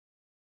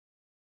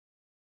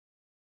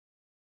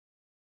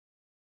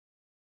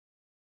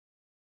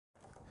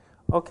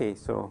Okay,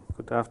 so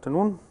good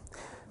afternoon.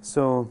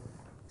 So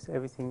is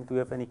everything, do you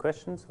have any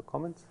questions or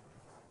comments?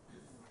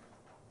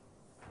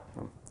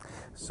 No.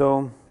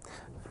 So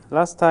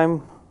last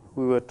time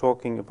we were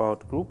talking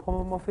about group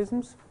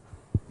homomorphisms.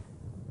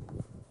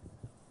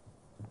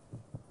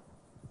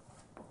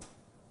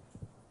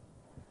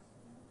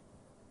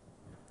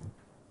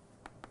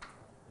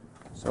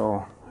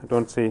 So I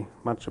don't say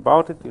much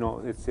about it. You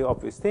know, it's the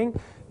obvious thing.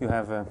 You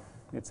have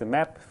it's a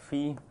map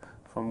phi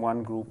from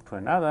one group to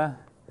another,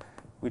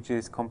 which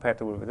is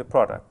compatible with the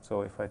product.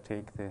 So if I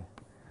take the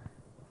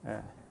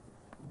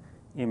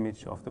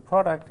image of the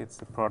product, it's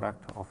the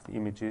product of the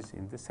images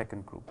in the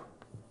second group.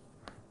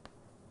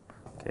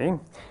 Okay.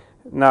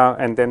 Now,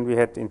 and then we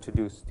had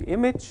introduced the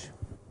image.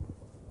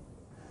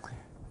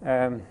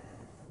 So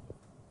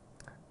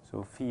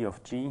phi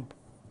of G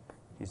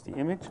is the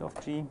image of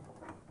G.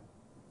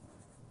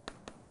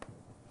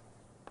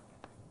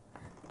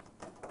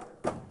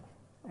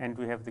 And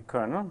we have the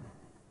kernel.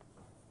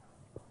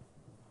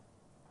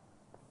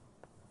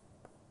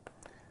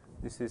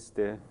 This is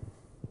the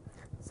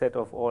set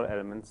of all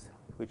elements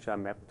which are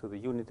mapped to the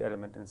unit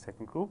element in the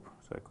second group.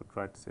 So I could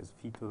write this as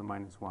phi to the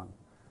minus 1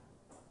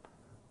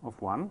 of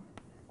 1.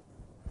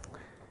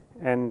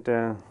 And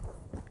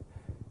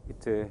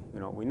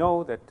we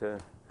know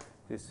that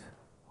this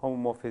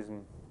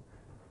homomorphism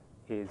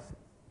is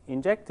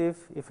injective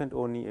if and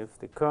only if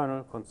the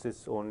kernel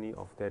consists only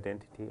of the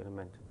identity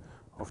element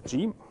of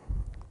G.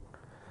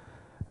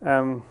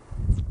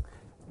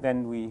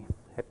 Then we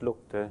had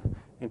looked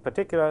in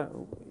particular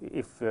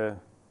if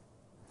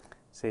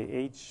say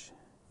H,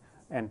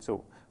 and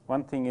so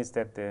one thing is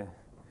that the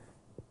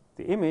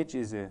image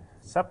is a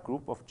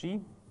subgroup of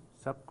G,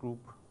 subgroup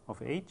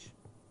of H,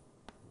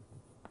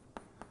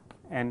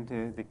 and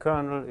the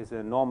kernel is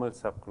a normal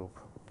subgroup.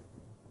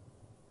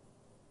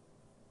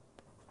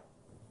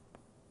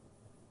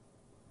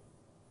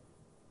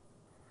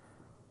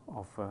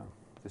 Of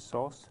the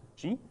source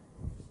G.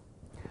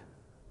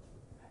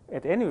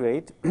 At any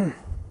rate,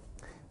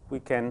 we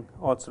can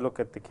also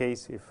look at the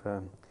case if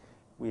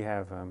we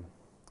have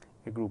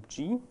a group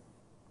G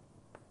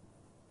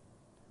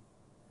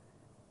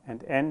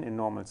and N a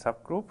normal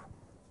subgroup.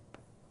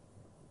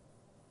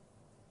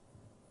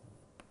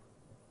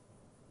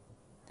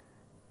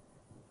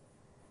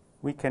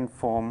 We can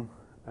form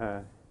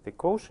the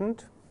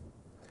quotient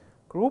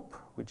group,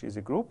 which is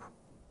a group.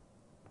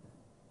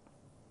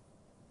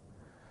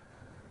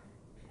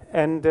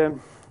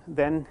 And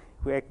then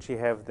we actually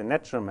have the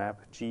natural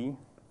map G,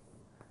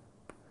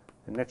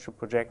 the natural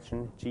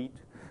projection G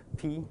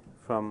P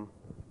from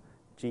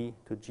G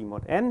to G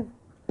mod N,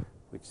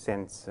 which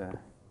sends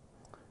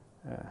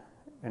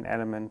an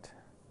element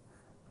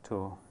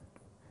to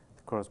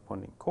the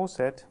corresponding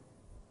coset.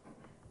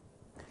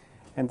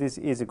 And this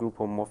is a group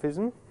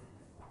homomorphism.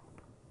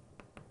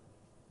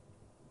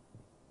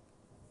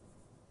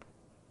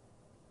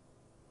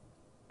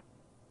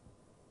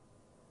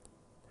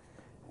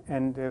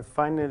 And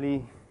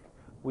finally,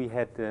 we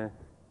had the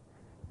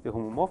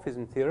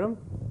homomorphism theorem.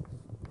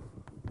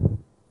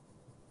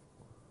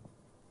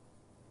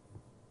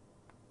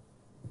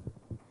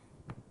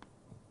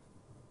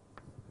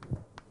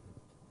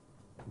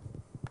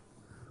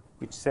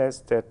 Which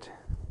says that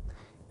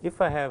if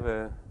I have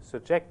a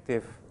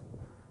surjective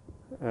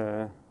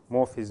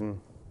morphism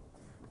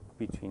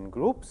between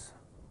groups,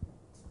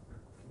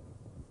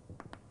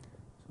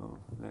 so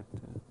let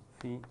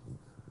phi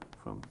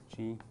from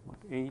G mod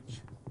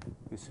H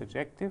is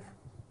surjective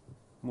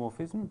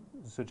morphism,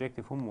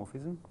 surjective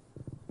homomorphism.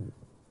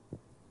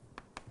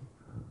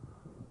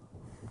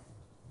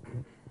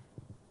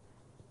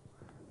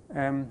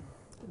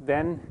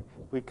 Then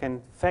we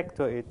can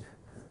factor it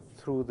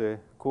through the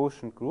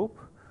quotient group.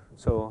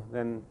 So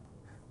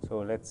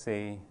let's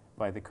say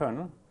by the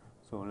kernel.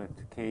 So let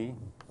K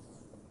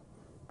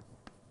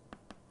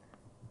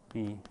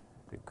be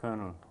the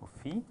kernel of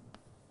phi.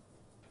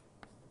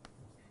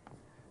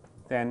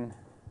 Then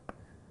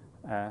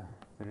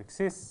there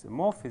exists a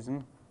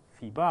morphism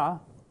phi bar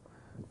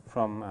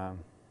from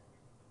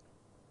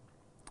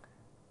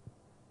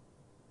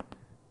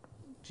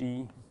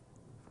G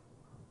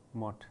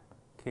mod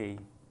K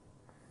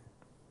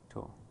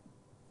to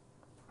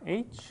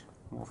H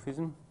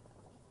morphism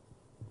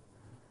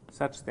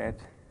such that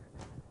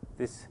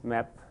this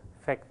map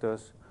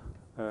factors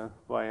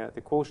via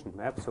the quotient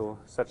map, so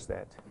such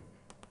that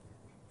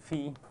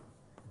phi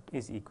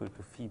is equal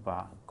to phi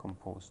bar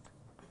composed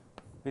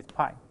with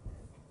pi.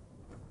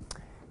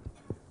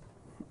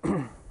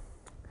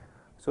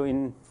 So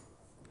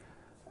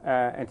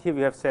and here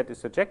we have set a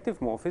surjective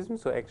morphism,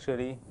 so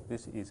actually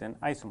this is an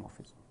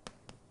isomorphism.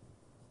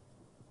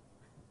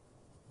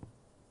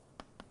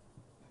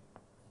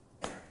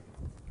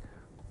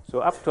 So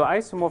up to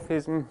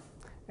isomorphism,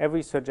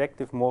 every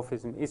surjective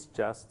morphism is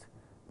just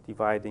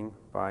dividing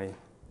by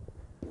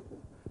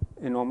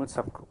a normal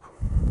subgroup.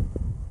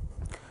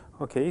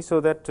 Okay, so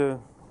that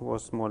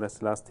was more or less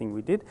the last thing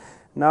we did.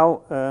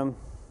 Now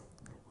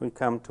we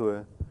come to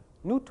a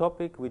new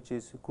topic, which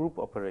is group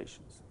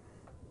operations.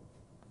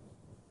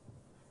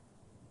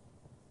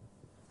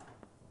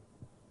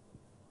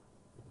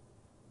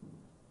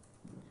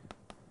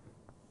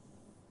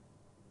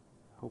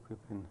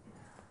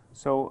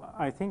 So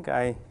I think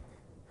I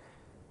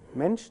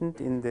mentioned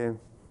in the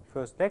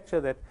first lecture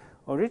that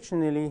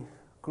originally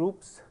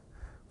groups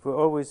were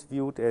always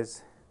viewed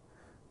as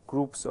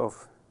groups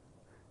of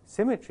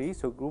symmetry.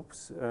 So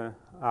groups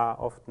are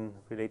often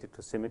related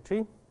to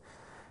symmetry.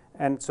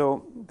 And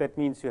so that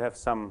means you have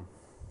some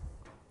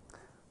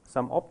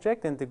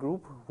object, and the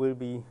group will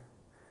be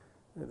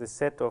the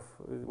set of,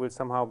 will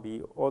somehow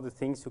be all the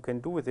things you can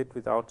do with it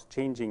without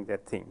changing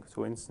that thing. So,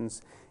 for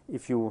instance,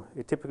 if you,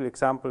 a typical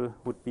example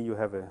would be you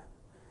have a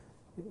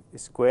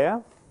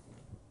square,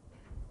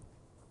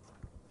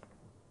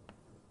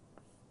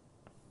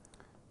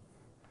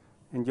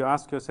 and you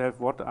ask yourself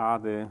what are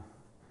the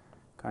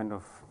kind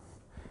of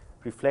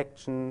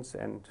reflections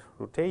and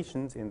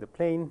rotations in the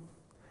plane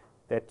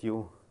that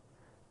you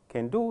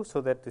can do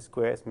so that the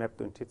square is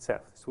mapped into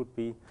itself. This would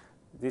be,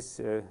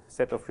 this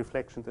set of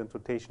reflections and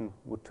rotation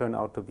would turn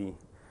out to be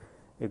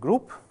a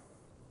group.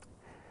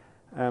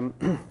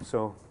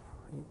 So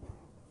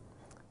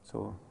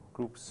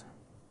groups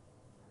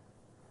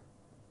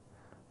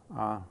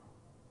are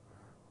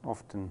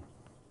often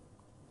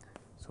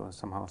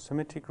somehow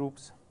symmetry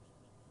groups.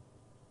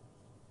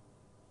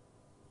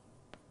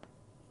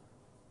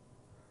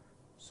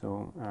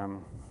 So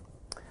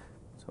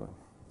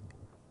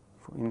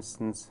for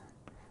instance,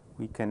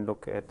 we can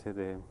look at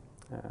the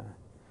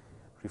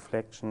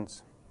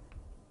reflections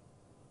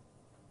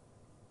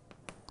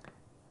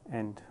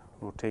and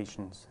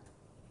rotations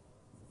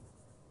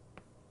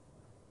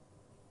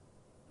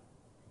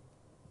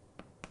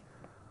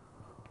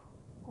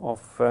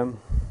of a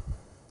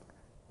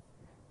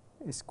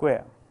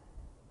square.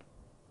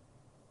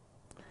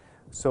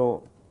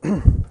 So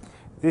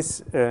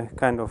this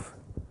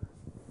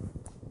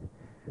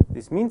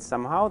this means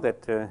somehow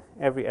that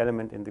every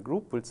element in the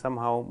group will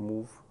somehow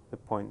move the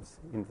points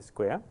in the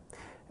square.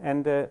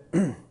 And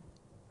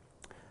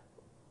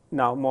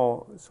now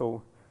more,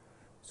 so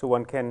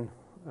one can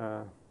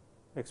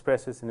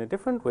express this in a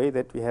different way,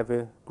 that we have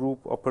a group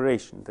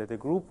operation, that a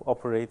group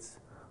operates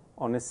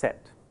on a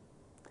set.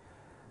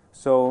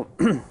 So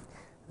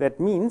that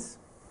means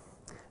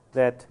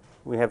that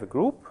we have a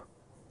group.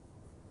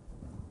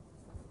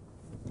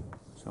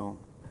 So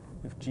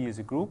if G is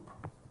a group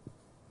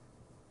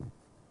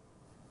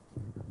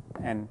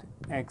and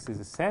X is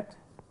a set,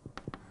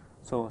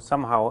 so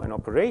somehow an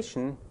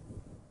operation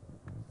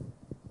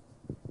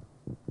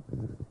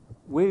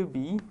will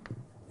be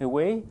a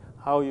way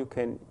how you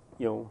can,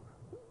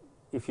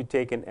 if you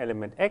take an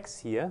element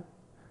X here,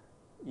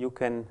 you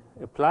can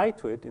apply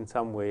to it in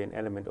some way an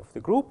element of the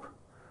group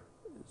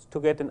to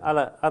get an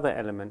other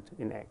element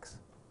in X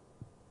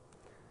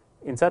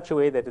in such a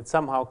way that it's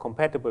somehow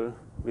compatible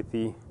with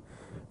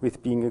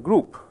being a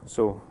group.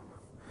 So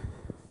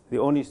the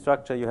only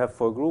structure you have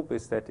for a group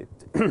is that it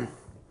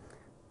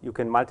you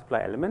can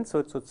multiply elements, so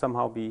it should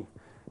somehow be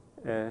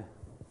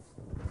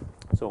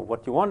so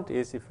what you want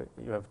is, if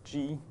you have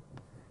G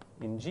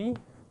in G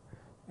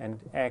and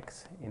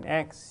X in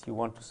X, you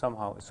want to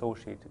somehow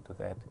associate it to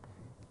that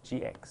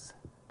Gx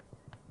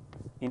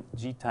in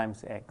G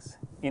times X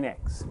in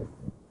X.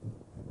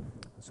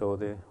 So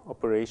the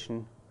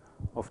operation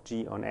of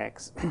G on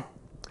X.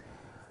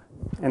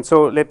 And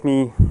so let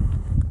me,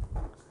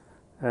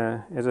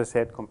 as I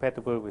said,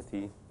 compatible with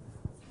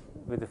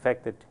the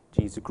fact that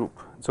G is a group.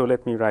 So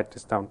let me write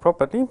this down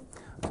properly.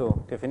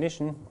 So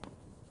definition,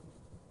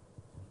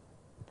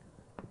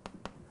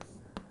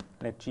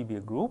 let G be a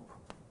group.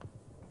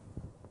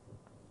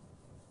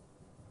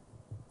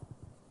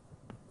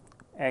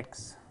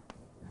 X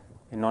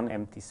a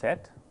non-empty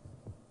set.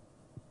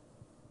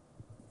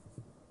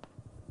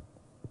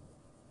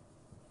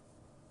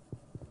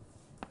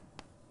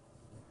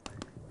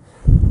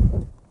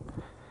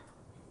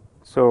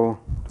 So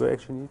do I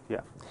actually need,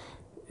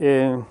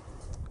 yeah.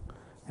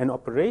 An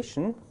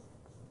operation,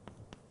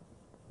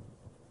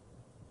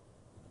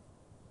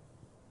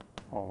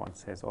 or one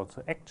says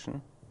also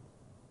action,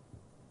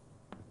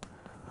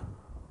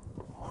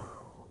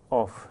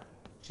 of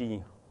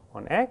G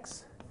on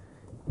X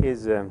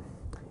is a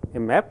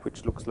map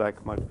which looks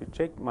like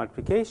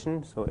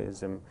multiplication. So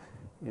is a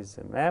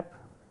map.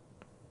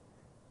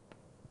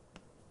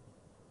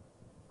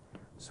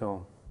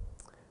 So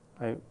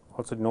I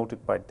also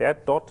noted by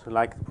that dot,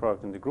 like the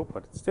product in the group,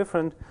 but it's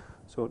different.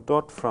 So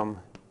dot from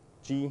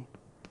G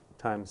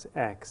times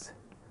X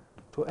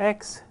to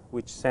X,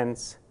 which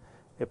sends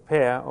a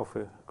pair of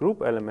a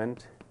group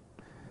element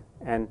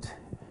and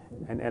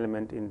an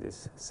element in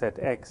this set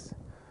X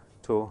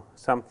to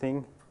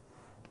something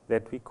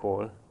that we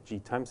call G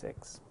times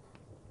X,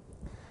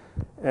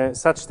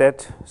 such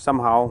that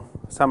somehow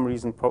some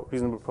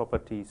reasonable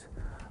properties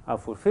are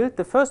fulfilled.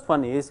 The first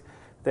one is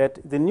that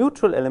the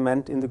neutral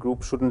element in the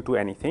group shouldn't do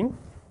anything.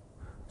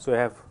 So I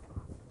have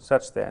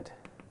such that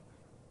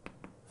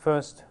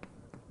first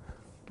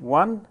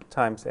 1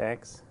 times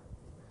X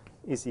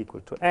is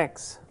equal to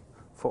X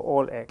for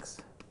all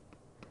X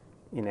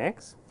in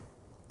X.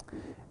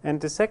 And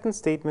the second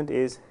statement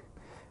is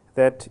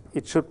that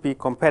it should be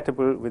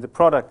compatible with the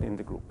product in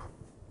the group.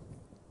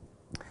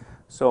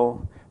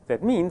 So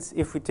that means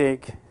if we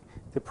take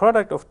the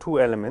product of two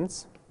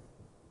elements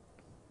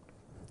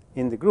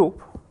in the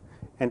group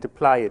and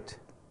apply it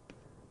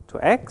to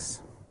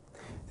X,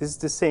 this is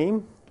the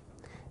same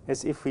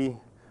as if we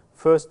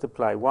first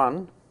apply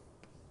one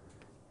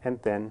and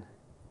then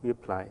we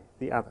apply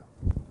the other.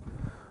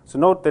 So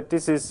note that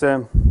this is,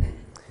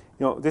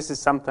 this is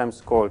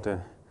sometimes called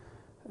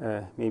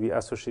maybe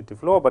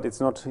associative law, but it's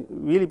not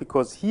really,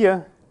 because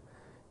here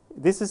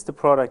this is the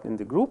product in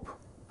the group,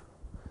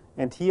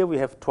 and here we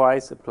have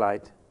twice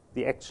applied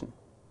the action.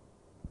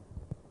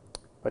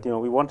 But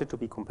we want it to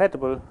be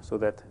compatible so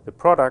that the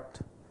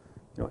product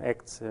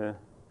acts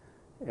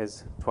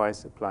as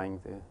twice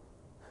applying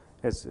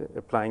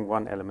applying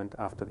one element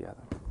after the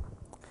other.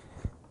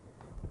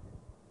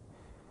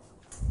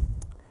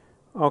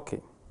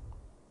 Okay.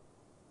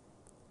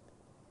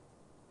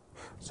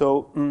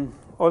 So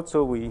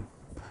also we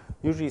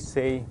usually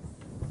say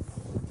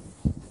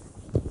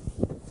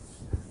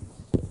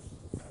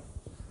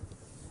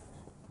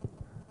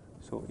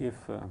so if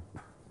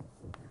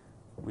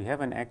we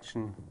have an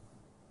action,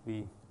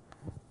 we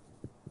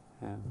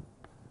have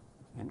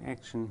an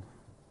action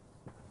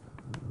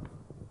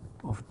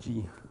of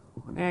G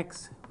on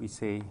X, we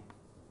say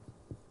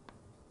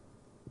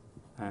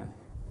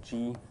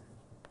G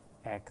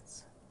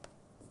acts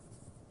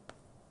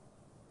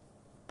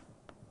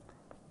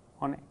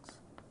on X.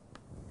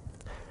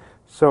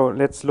 So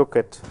let's look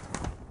at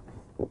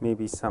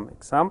maybe some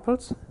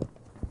examples.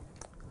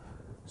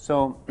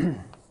 So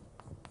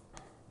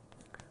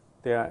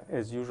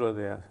as usual,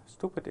 there are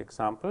stupid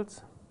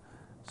examples.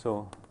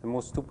 So the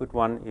most stupid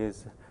one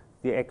is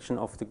the action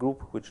of the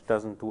group which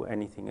doesn't do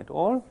anything at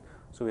all.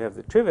 So we have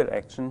the trivial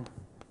action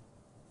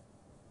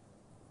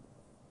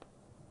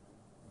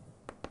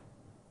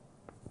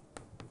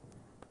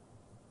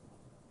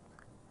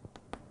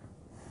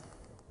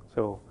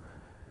so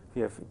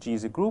we have G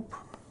is a group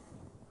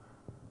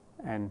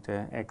and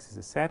X is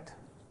a set,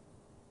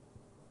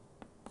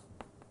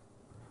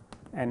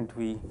 and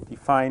we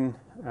define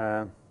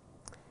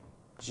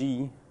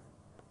G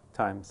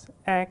times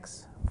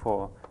X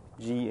for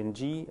G in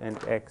G and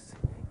X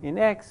in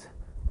X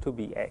to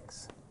be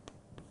X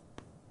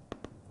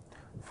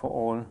for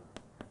all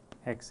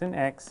X in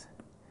X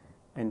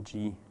and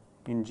G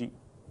in G.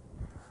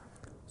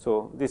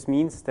 So this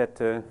means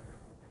that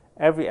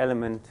every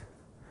element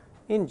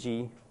in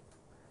G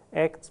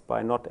acts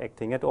by not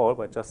acting at all,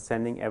 by just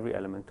sending every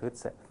element to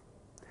itself.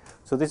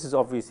 So this is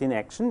obviously an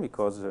action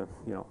because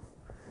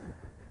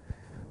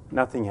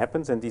nothing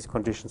happens and these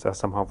conditions are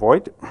somehow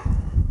void.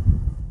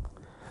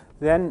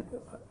 Then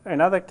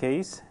another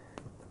case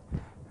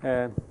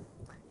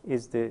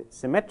is the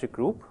symmetric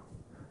group,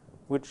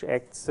 which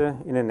acts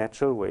in a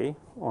natural way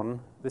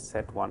on the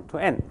set 1 to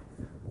n,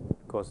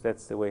 because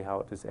that's the way how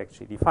it is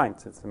actually defined,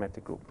 the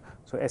symmetric group.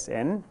 So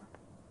Sn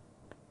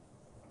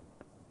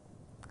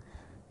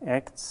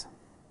acts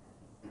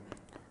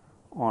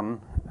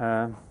on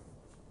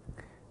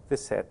the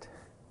set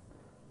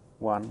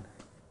 1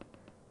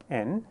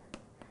 n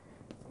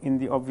in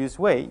the obvious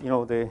way.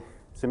 The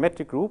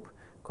symmetric group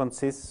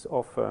consists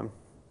of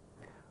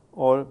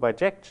all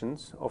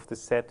bijections of the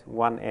set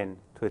 1n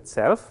to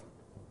itself,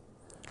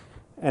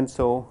 and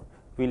so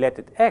we let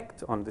it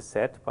act on the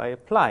set by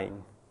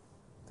applying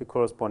the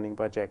corresponding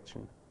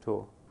bijection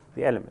to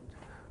the element.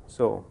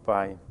 So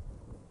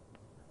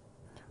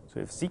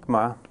if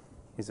sigma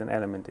is an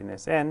element in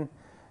Sn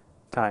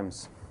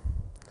times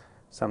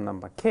some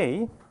number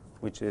k,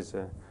 which is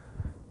an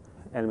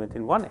element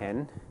in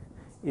 1n,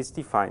 is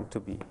defined to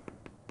be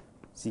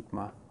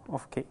sigma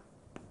of k.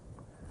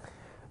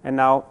 And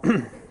now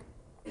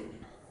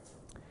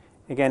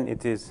again,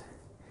 it is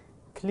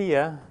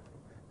clear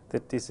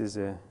that this is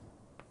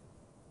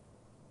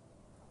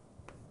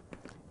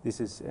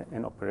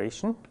an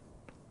operation.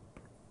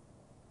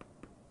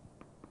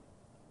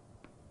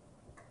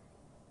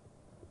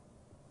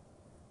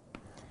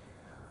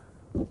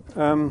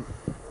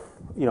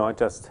 I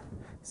just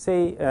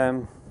say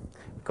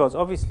because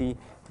obviously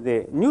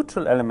the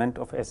neutral element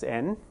of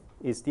Sn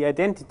is the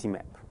identity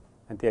map,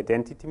 and the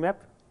identity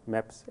map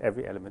maps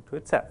every element to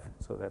itself.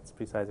 So that's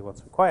precisely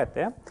what's required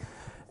there.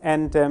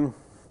 And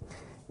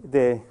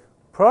the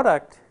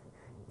product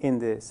in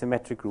the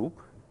symmetric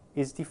group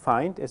is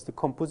defined as the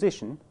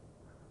composition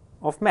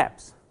of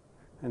maps.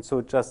 And so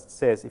it just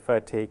says if I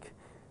take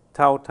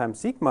tau times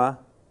sigma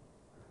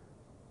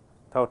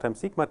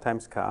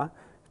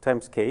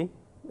times k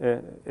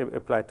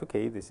applied to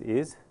k, this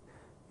is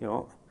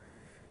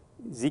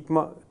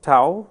sigma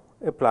tau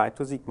applied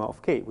to sigma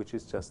of k, which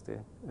is just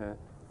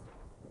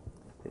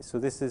so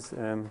this is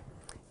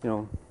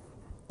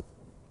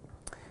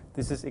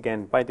this is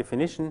again by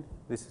definition,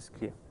 this is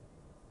clear.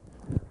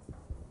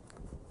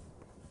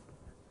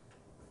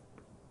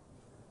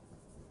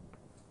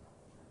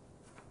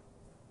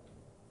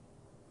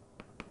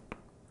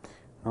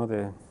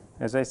 Now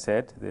as I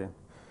said, the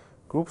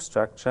group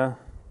structure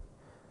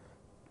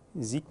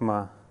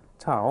sigma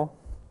tau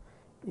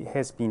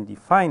has been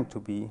defined to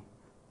be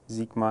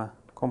sigma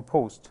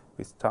composed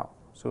with tau.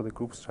 So the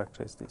group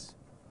structure is this.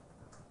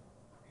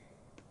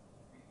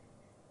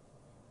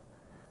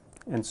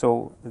 And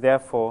so,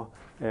 therefore,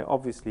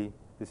 obviously,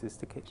 this is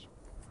the case.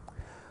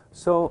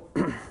 So,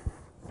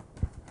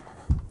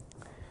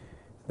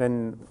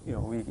 then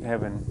we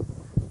have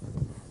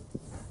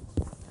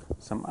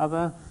some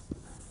other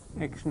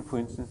action. For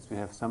instance, we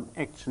have some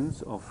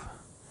actions of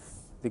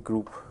the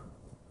group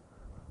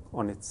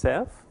on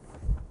itself.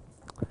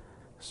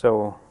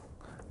 So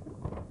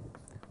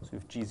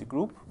if G is a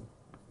group,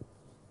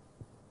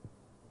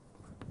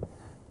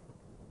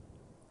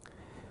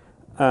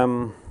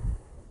 then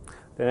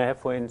I have,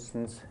 for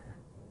instance,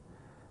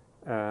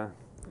 the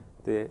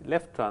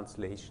left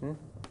translation.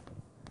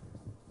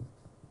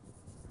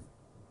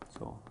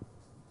 So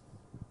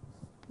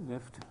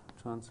left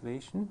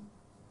translation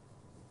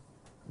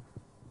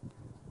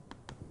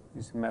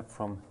is a map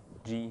from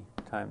G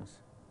times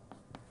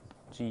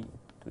G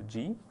to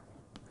G,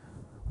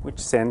 which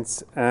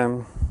sends,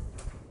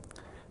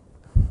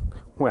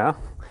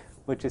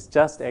 which is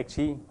just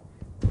actually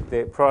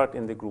the product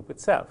in the group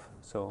itself.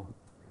 So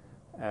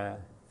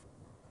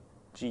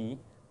G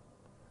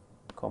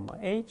comma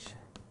H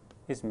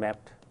is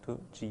mapped to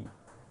G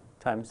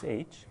times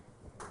H.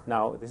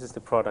 Now this is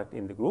the product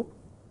in the group.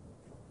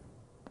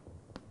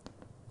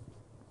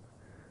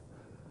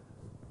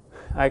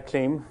 I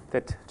claim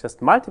that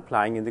just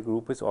multiplying in the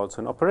group is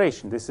also an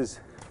operation. This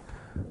is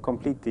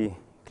completely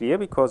clear,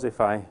 because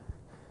if I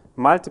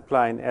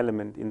multiply an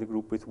element in the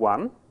group with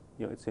 1,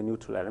 it's a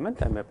neutral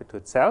element, I map it to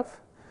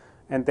itself,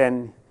 and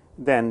then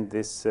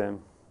this,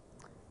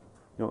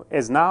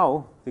 as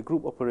now the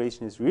group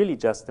operation is really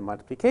just the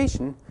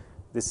multiplication,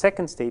 the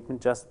second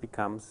statement just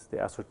becomes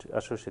the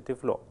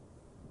associative law.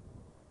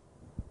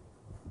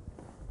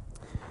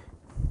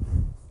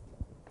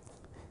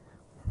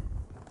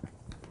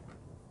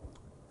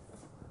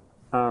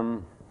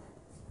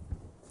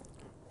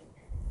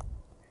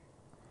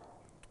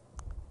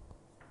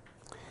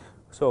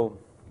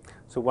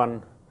 So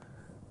one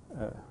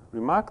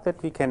remark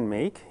that we can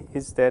make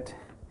is that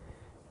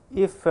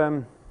if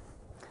I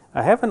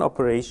have an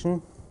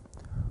operation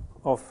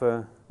of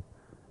a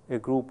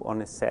group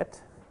on a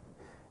set,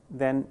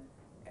 then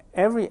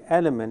every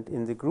element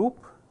in the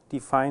group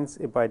defines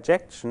a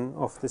bijection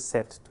of the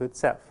set to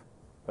itself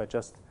by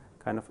just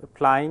kind of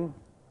applying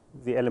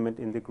the element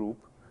in the group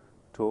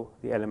to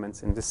the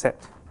elements in the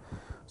set.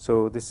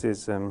 So this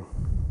is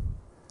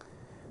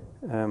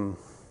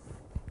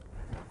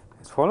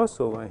as follows.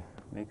 So I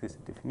make this a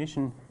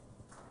definition.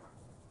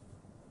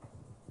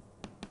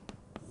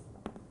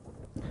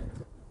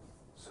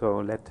 So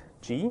let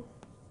G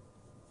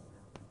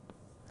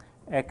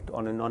act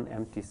on a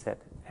non-empty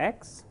set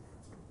X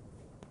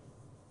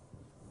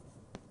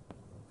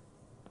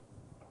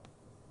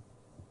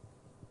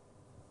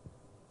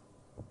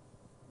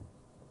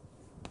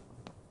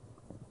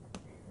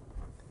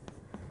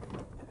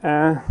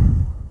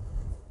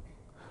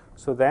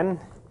so then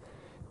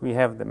we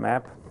have the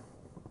map.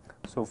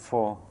 So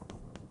for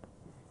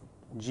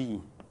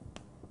G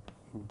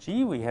in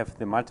G, we have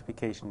the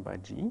multiplication by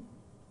G,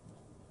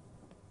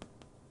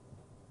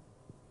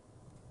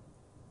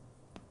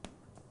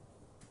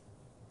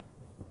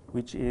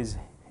 which is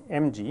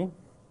mg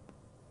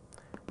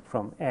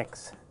from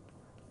X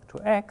to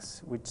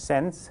X, which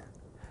sends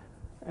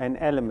an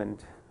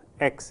element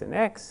X in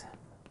X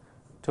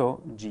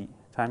to G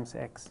times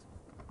X.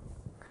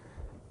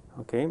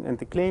 Okay, and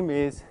the claim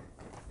is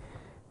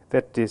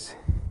that this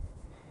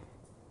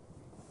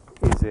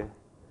is a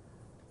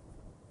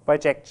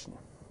bijection,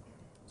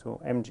 so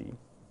mg.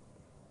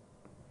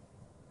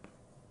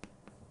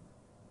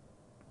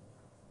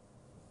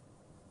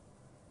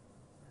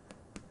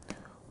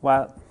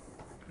 Well,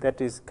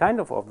 that is kind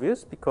of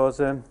obvious,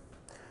 because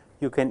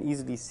you can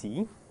easily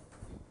see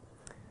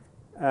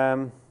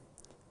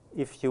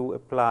if you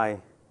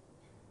apply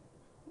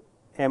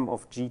m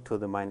of g to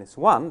the minus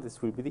 1,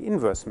 this will be the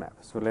inverse map.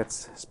 So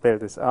let's spell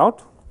this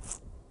out.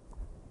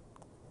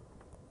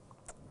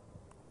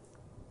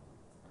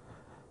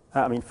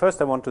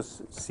 First I want to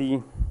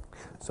see,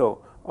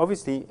 so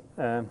obviously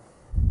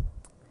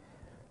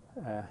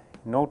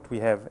note we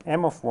have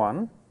m of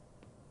 1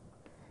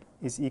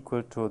 is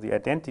equal to the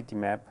identity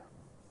map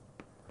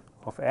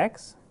of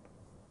X,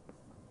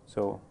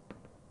 so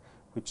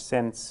which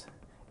sends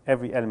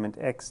every element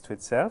X to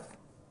itself,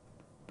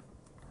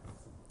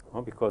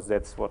 because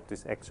that's what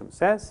this axiom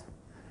says,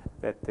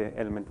 that the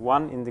element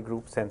 1 in the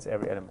group sends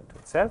every element to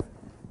itself.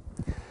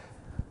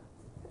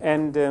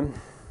 And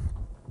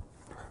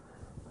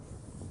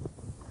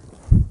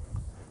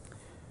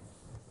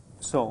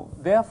so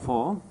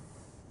therefore,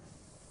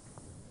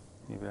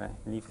 maybe I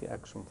leave the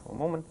axiom for a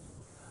moment.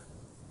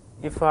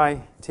 If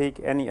I take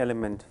any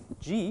element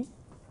G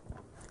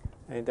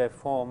and I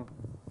form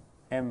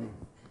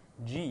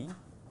mg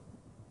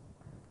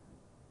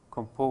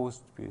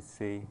composed with,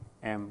 say,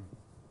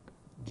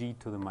 mg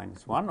to the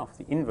minus 1 of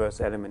the inverse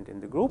element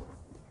in the group,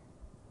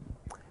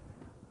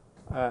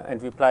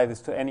 and we apply this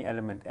to any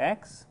element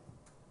X,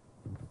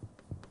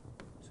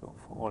 so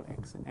for all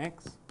X in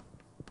X,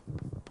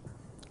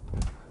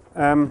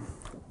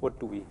 what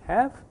do we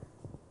have?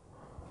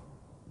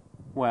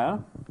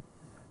 Well,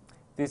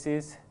 this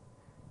is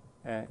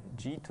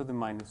g to the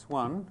minus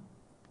 1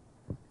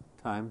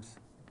 times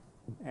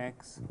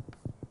x.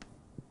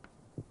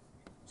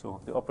 So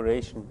the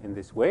operation in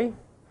this way,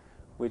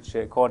 which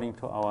according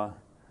to our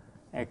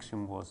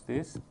axiom was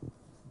this.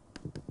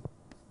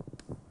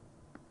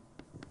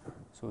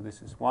 So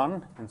this is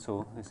 1, and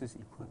so this is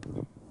equal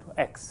to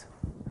x.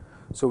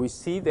 So we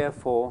see,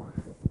 therefore,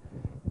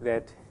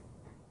 that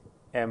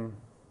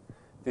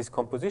this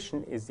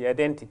composition is the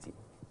identity.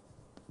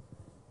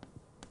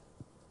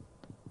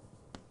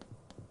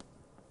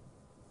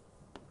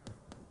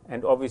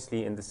 And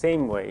obviously, in the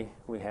same way,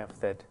 we have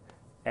that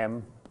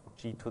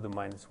mg to the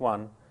minus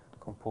 1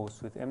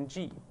 composed with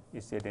mg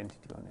is the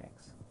identity on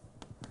x.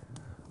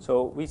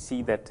 So we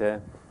see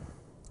that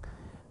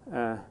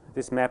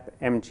this map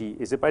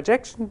mg is a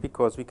bijection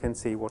because we can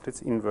say what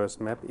its inverse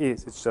map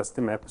is. It's just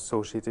a map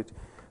associated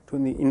to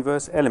the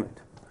inverse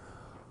element.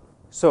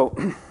 So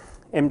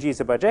mg is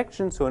a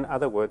bijection. So in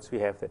other words, we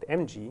have that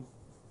mg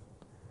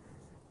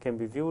can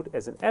be viewed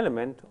as an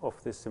element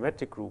of the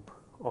symmetric group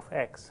of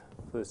x,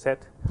 so the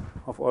set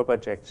of all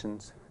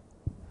bijections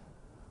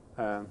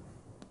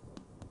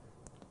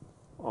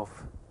of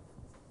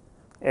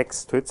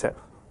x to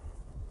itself.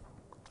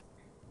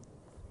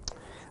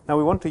 Now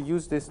we want to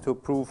use this to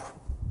prove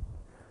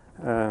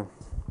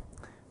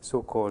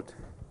so-called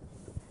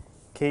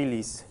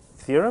Cayley's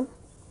theorem,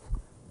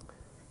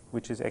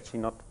 which is actually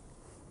not,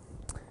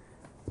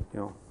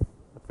 not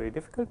very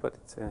difficult, but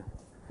it's a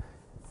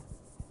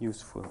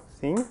useful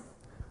thing.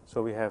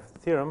 So we have the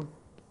theorem.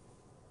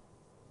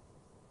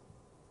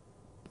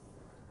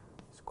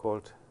 It's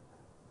called,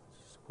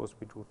 suppose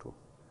we do to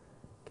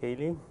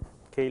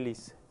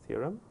Cayley's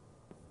theorem.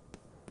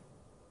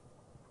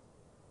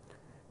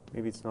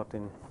 Maybe it's not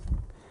in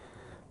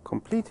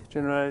complete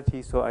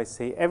generality, so I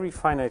say every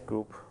finite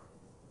group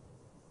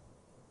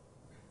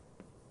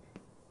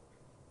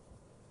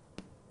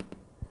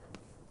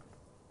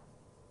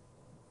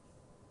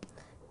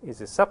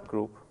is a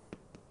subgroup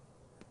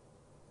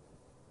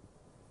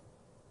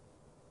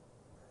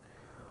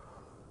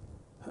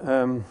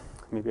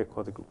maybe I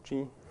call the group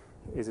G,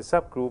 is a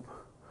subgroup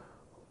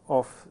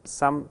of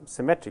some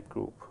symmetric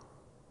group.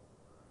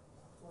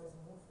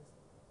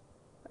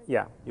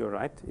 Yeah, you're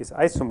right, is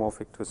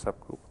isomorphic to a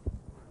subgroup.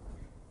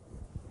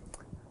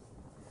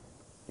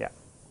 Yeah,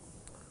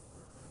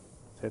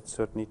 that's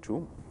certainly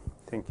true.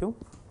 Thank you.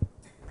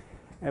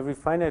 Every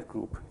finite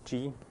group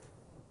G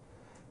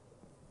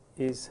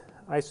is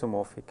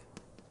isomorphic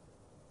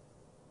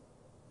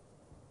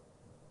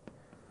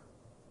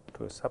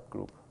to a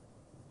subgroup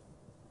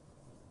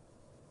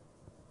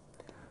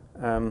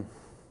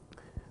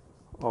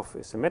of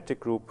a symmetric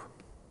group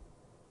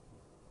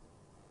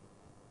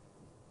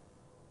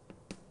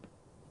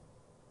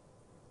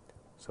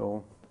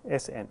so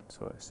Sn,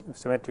 so a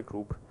symmetric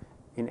group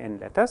in n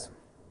letters.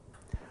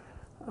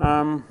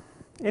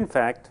 In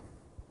fact,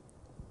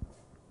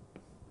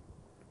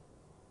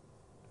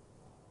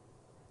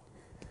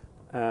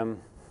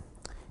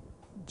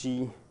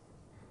 G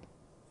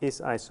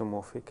is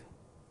isomorphic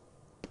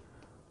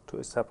to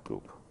a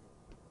subgroup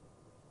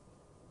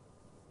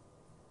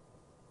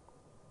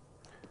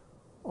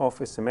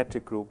of a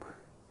symmetric group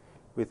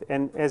with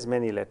n as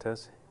many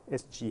letters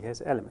as G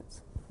has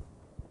elements.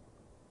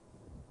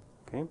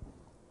 Okay.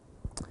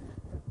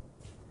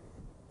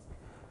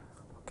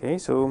 Okay,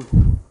 so,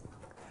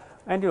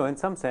 and in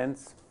some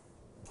sense,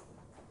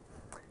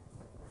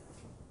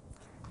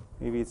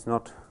 maybe it's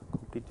not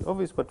completely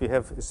obvious, but we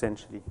have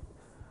essentially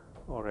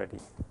already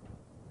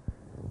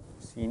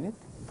seen it.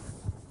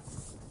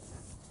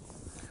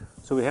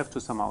 So we have to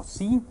somehow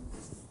see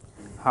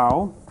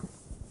how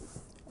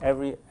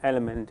every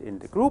element in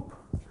the group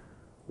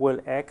will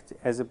act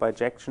as a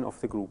bijection of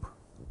the group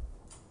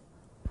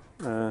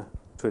to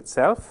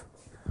itself.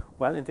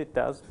 Well, and it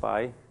does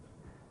by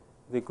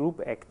the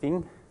group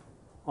acting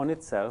on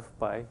itself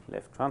by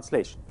left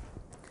translation.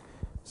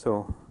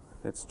 So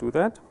let's do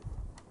that.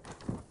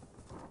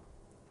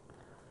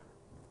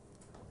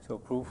 So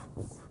proof.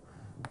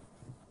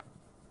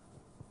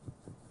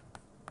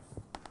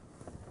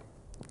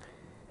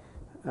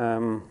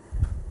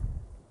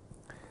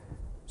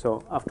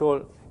 So after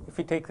all, if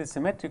we take the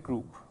symmetric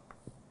group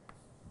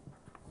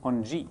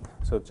on G,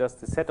 so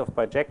just the set of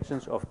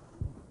bijections of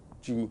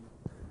G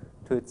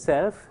to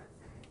itself,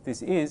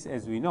 this is,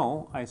 as we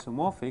know,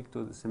 isomorphic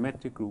to the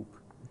symmetric group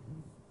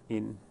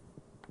in,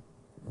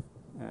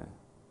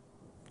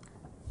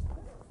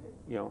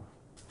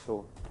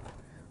 so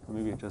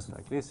maybe just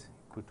like this,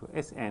 equal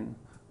to Sn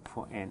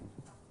for n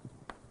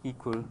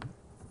equal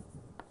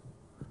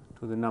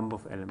to the number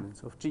of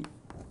elements of G.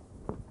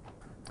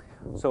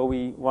 So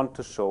we want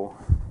to show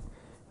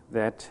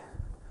that,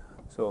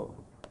 so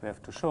we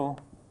have to show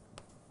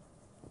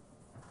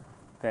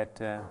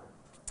that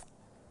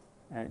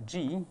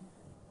G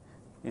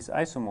is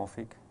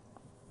isomorphic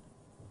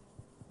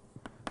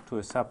to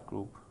a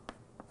subgroup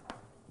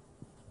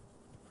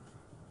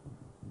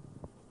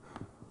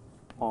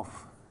of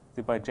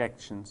the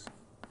bijections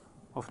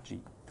of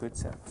G to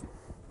itself.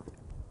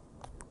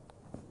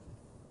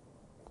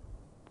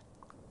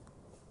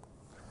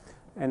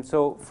 And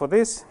so for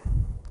this,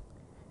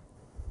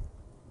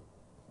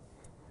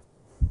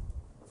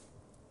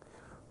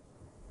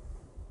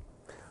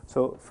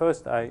 so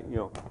first I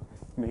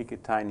make a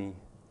tiny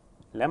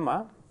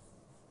lemma.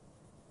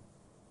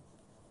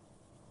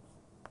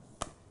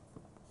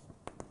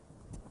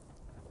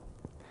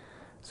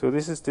 So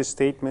this is the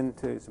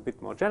statement. It's a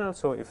bit more general.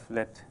 So if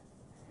let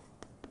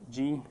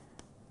G,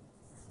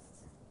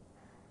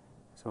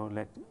 so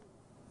let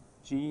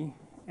G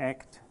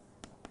act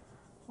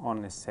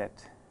on a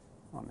set,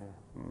 on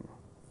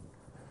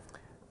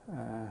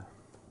a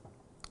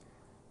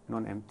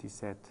non-empty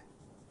set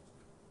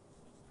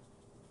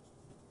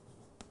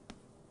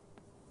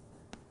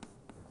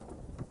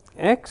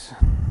X,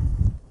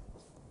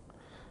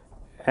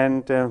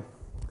 and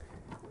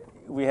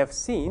we have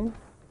seen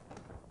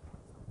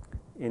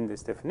in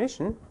this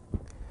definition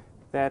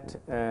that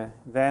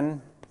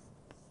then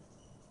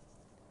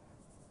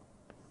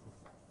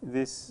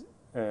this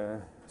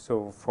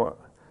so for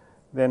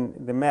then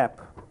the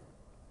map,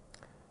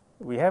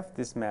 we have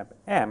this map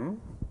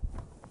M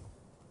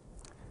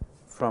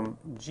from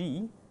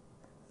G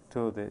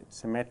to the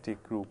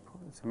symmetric group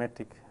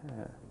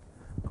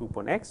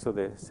on X, so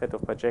the set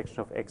of projection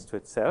of X to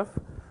itself,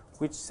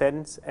 which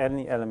sends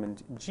any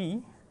element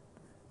G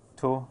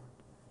to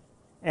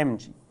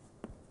MG.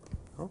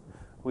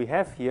 We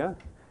have here,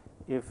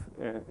 if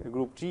a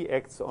group G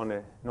acts on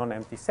a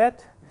non-empty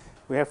set,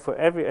 we have for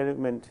every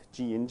element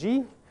G in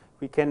G,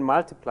 we can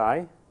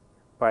multiply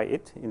by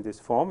it in this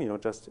form,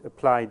 just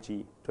apply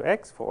G to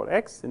X for all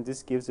X, and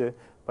this gives a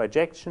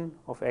projection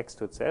of X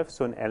to itself,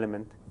 so an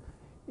element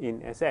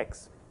in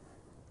Sx.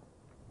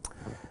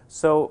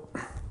 So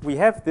we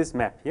have this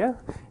map here,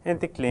 and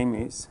the claim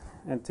is,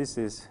 and this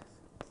is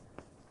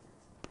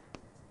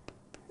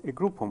a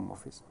group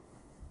homomorphism.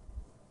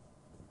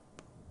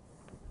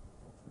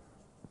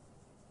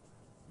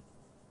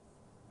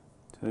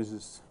 So this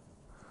is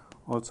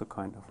also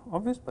kind of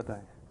obvious, but I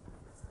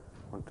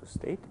want to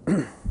state.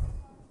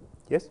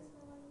 Yes?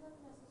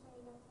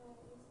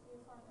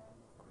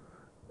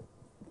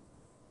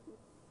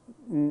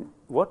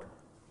 What?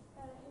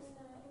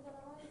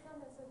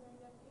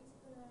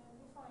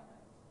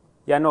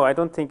 Yeah, no, I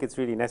don't think it's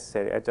really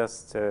necessary. I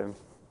just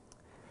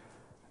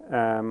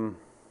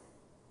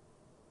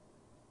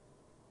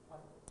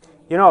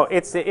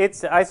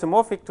it's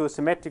isomorphic to a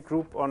symmetric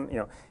group on,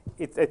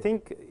 I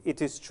think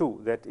it is true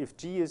that if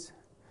G is,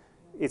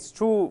 it's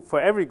true for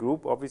every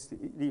group,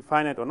 obviously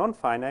finite or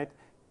non-finite,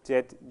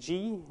 that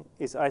G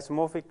is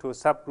isomorphic to a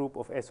subgroup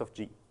of S of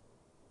G.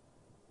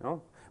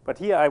 But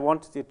here I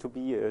wanted it to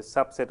be a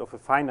subset of a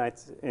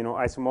finite,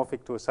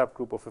 isomorphic to a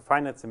subgroup of a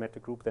finite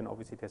symmetric group, then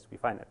obviously it has to be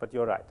finite. But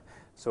you're right.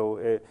 So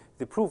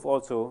the proof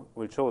also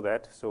will show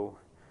that. So,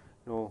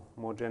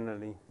 more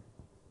generally,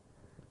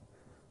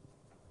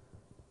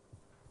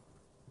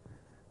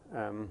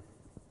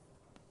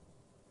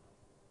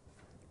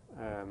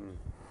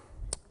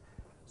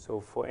 so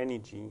for any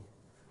G,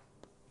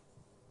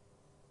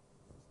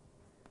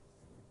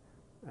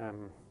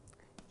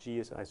 G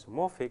is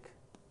isomorphic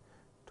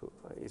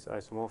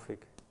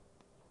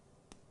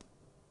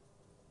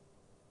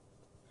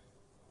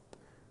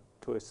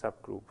to a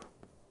subgroup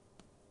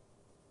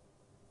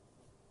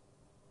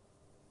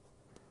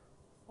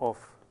of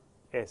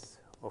S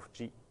of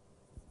G.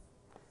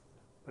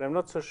 But I'm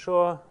not so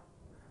sure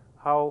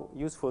how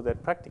useful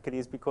that practically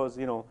is, because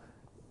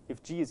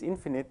if G is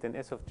infinite, then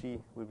S of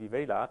G will be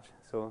very large.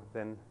 So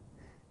then,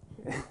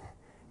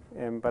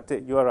 but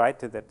you are right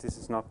that this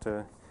is not.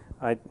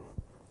 I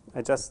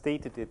just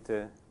stated it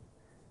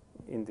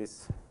in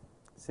this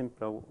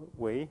simpler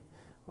way,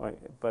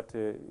 but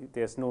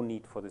there's no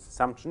need for this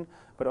assumption.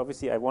 But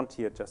obviously, I want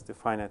here just a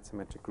finite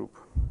symmetric group.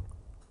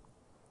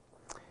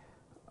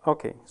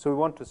 Okay, so we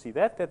want to see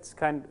that. That's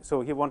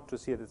so here want to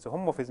see that it's a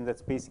homomorphism.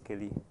 That's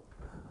basically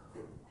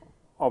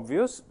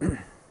obvious.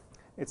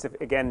 It's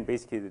again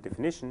basically the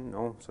definition.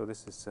 So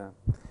this is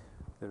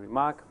the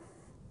remark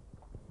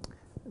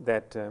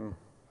that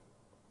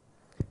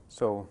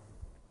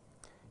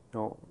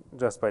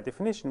just by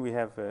definition we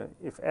have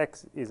if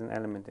X is an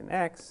element in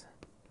X,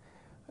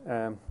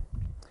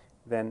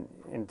 then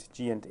and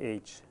G and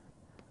H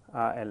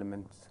are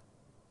elements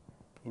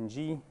in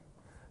G,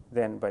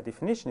 then by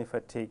definition if I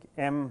take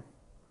M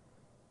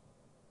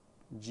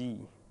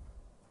G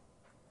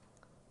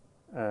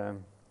if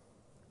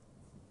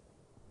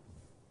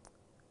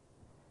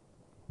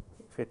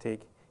I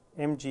take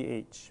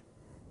MGH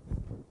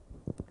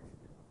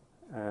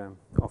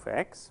of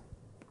X,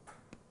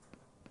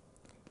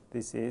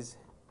 this is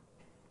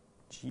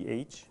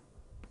GH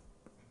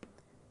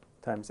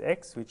times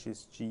X, which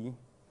is G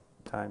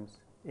times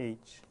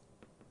H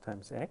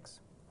times X.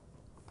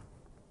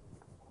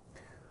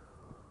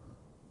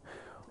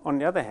 On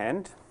the other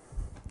hand,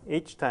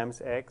 H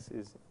times X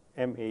is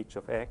MH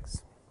of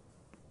X.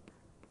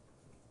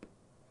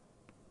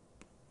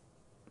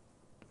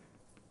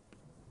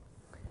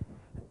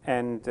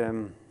 And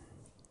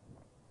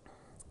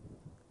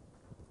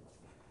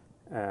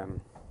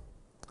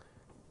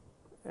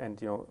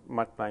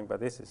multiplying by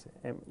this is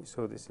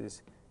so this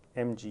is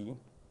MG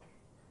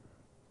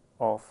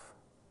of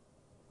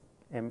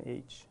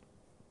MH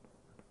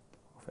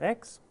of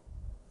X.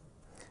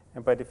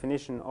 And by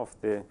definition of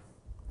the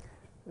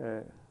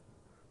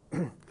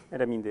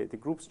and I mean the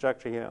group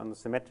structure here on the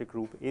symmetric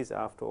group is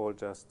after all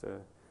just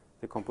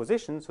the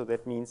composition, so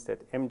that means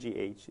that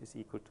MGH is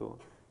equal to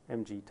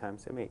MG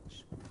times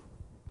MH.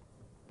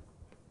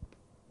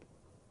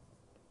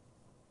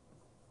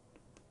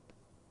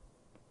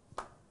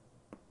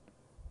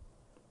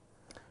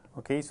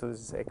 Okay, so this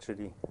is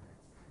actually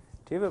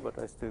trivial, but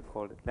I still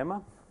call it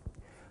lemma.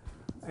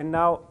 And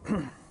now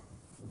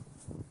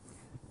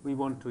we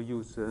want to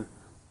use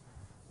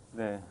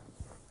the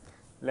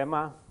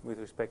lemma with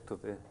respect to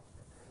the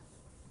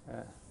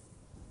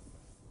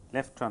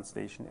left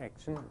translation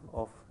action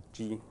of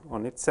G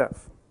on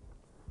itself.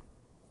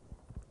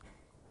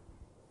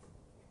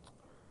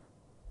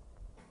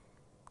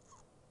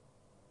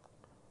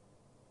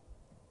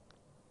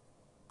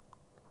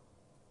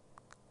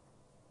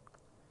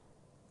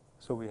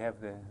 So we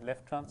have the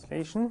left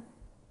translation.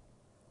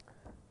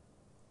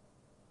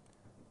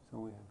 So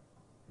we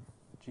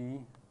have G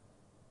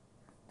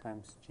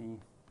times G,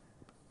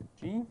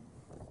 G,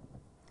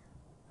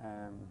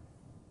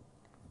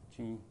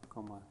 G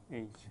comma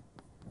H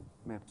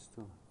maps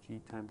to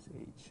G times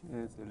H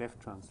as the left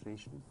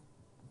translation.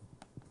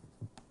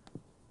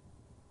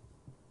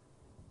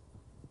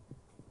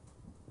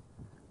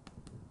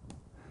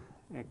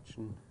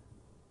 Action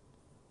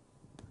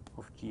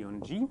of G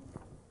on G.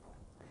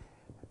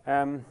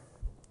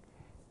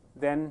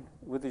 Then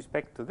with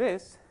respect to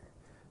this,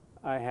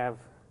 I have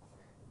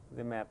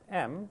the map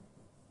M.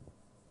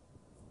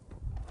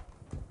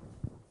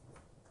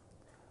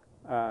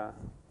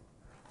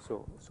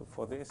 So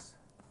for this,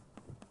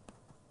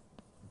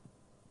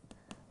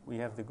 we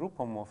have the group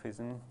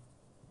homomorphism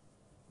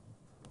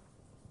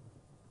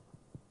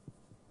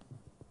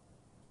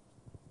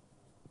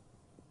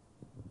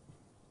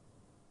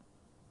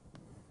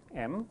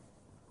M,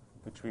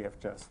 which we have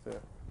just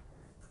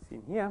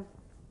seen here,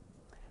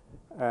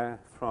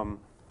 from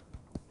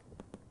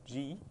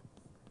G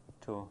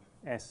to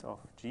S of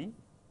G.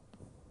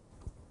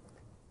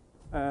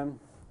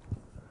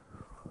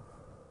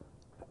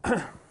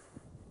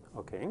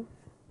 Okay,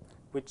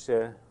 which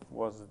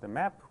was the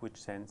map which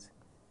sends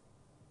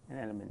an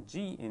element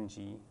G in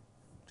G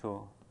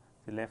to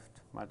the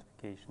left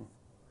multiplication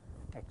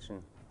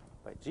action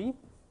by G,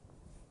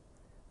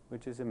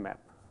 which is a map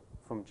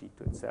from G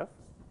to itself.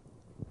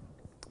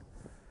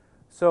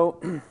 So,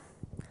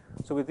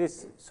 so with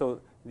this, so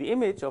the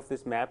image of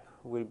this map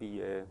will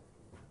be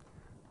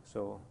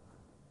so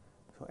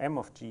M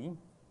of G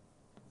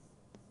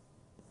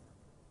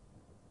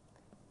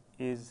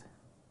is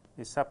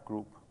a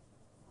subgroup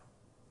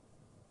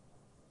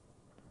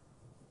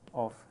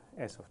of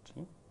S of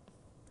G.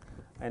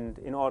 And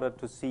in order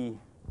to see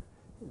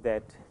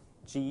that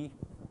G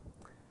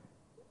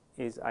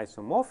is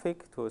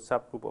isomorphic to a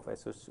subgroup of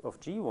S of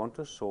G, we want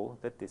to show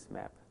that this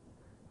map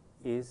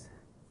is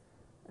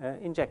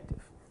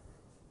injective.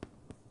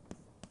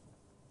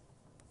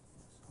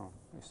 So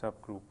a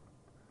subgroup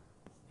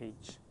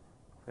H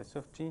of S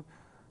of G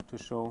to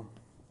show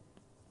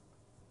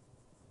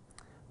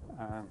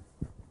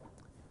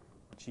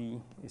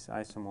G is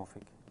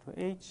isomorphic to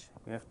H,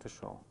 we have to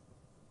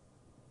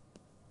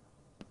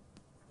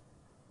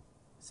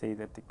say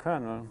that the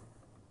kernel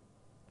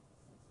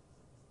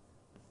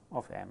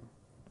of M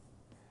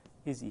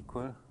is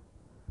equal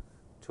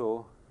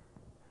to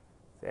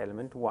the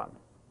element 1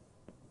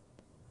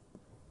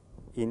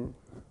 in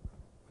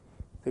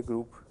the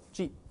group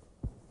G.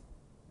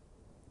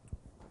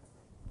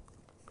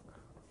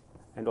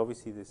 And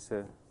obviously this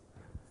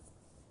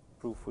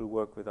proof will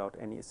work without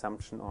any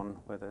assumption on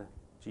whether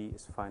G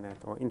is finite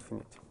or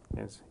infinite,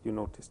 as you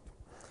noticed.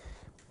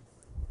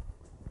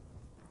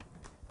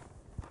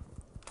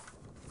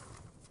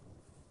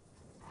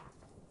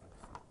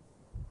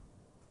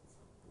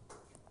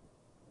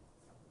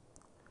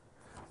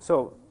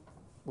 So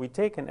we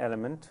take an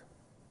element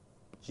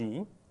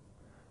G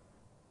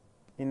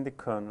in the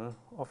kernel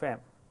of M.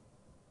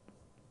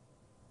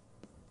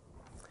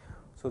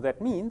 So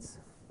that means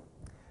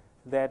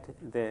that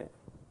the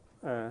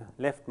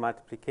left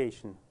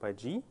multiplication by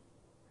G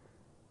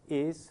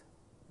is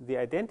the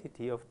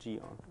identity of G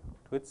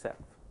to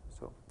itself.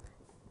 So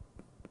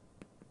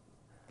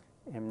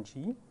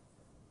Mg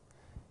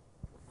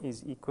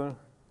is equal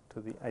to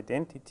the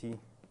identity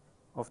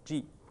of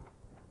G.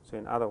 So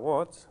in other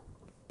words,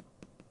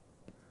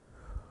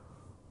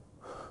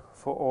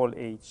 for all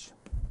H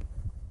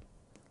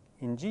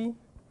in G,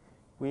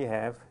 we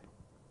have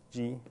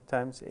G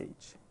times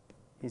H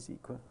is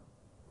equal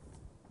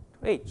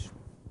to H.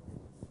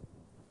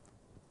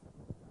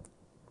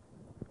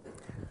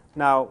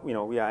 Now,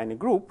 we are in a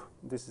group.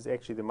 This is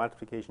actually the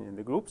multiplication in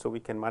the group, so we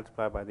can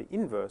multiply by the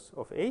inverse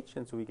of H,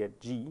 and so we get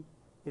G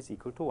is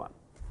equal to 1.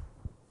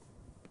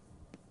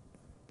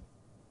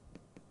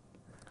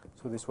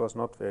 So this was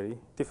not very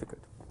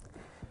difficult.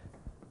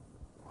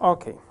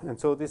 Okay, and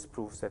so this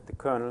proves that the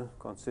kernel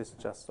consists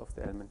just of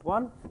the element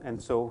 1, and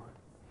so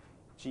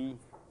G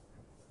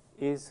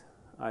is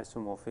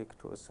isomorphic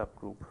to a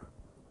subgroup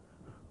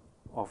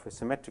of a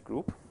symmetric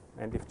group,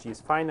 and if G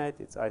is finite,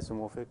 it's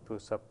isomorphic to a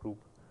subgroup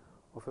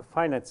of a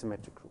finite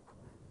symmetric group.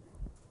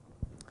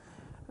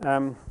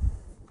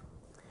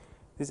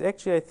 This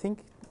actually, I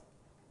think,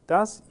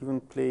 does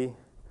even play,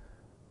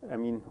 I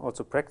mean,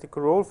 also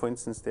practical role. For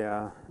instance, there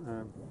are,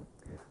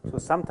 so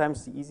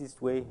sometimes the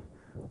easiest way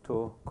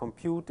to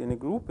compute in a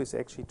group is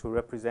actually to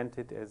represent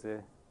it as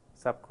a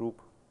subgroup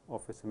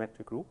of a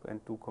symmetric group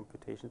and do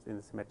computations in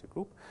the symmetric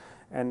group.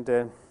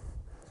 And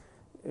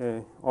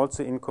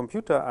also in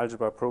computer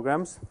algebra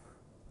programs,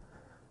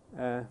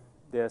 there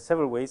are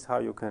several ways how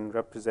you can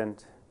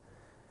represent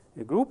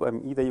a group.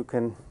 Either you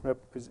can,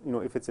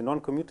 if it's a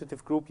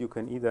non-commutative group, you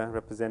can either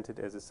represent it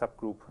as a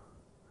subgroup,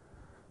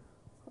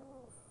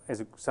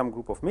 as some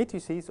group of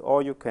matrices,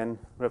 or you can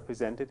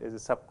represent it as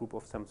a subgroup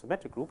of some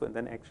symmetric group, and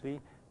then actually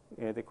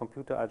the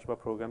computer algebra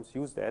programs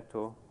use that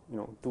to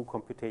do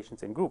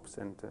computations in groups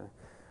and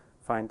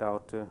find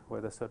out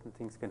whether certain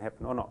things can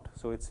happen or not.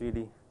 So it's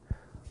really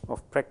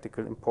of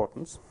practical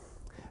importance.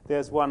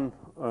 There's one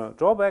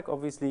drawback,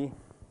 obviously,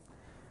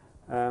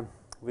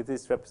 with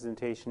this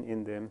representation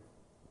in the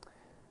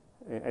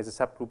as a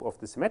subgroup of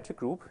the symmetric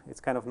group. It's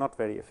kind of not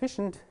very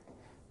efficient,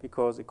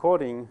 because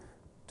according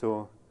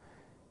to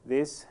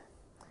this,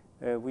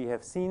 we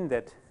have seen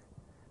that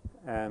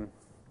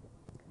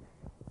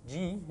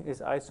G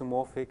is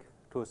isomorphic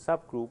to a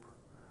subgroup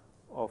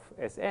of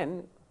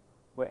Sn,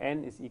 where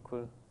n is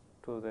equal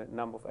to the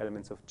number of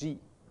elements of G.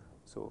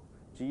 So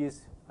G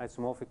is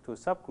isomorphic to a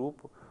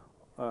subgroup.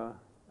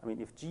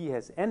 If G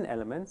has n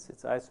elements,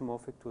 it's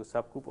isomorphic to a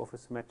subgroup of a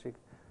symmetric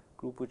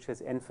group which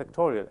has n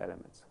factorial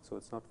elements. So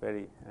it's not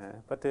very,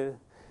 but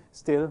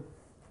still,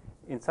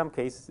 in some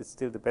cases, it's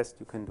still the best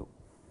you can do.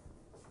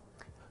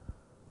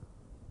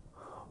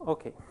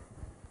 Okay.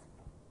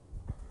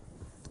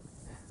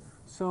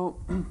 So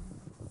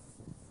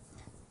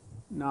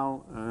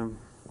now I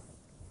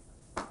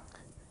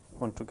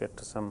want to get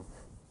to some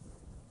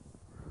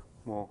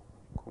more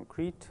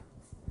concrete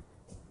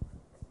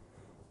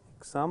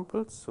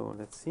examples. So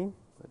let's see,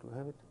 where do I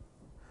have it?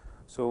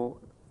 So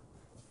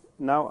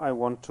now I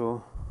want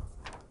to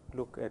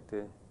look at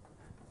the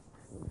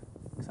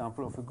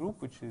example of a group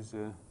which is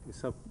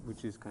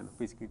which is kind of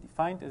basically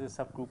defined as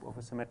a subgroup of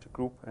a symmetric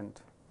group,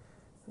 and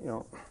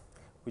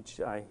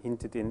which I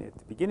hinted in at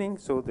the beginning.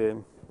 So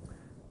the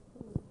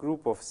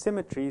group of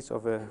symmetries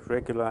of a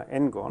regular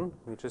n-gon,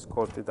 which is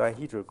called the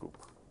dihedral group.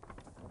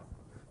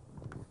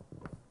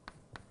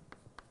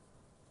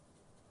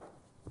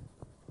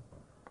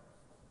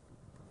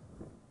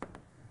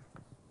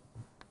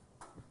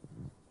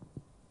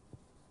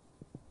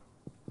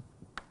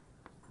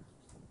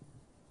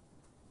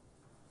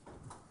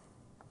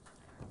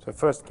 So I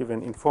first give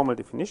an informal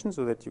definition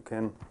so that you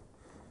can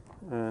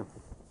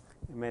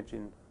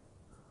imagine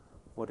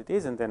what it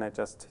is, and then I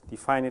just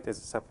define it as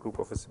a subgroup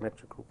of a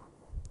symmetric group.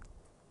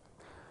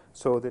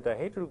 So the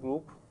dihedral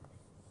group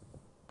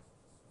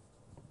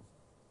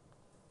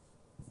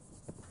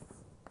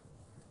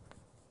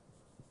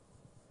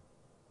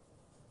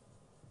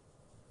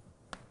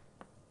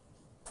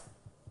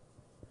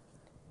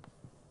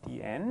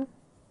Dn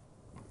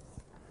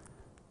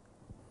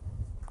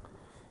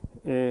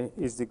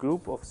is the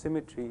group of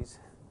symmetries.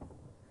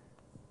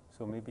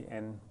 So maybe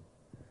n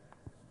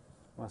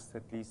must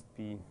at least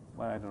be,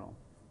 well, I don't know,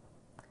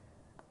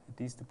 at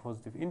least a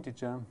positive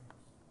integer.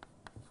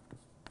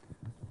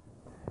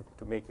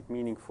 To make it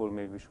meaningful,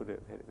 maybe we should have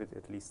had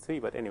at least 3,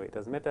 but anyway, it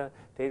doesn't matter.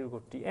 The dihedral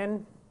group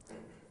Dn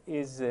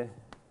is the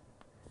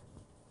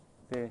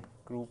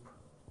group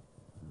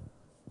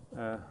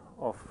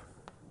of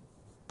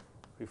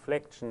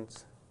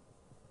reflections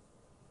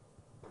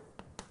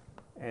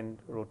and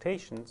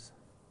rotations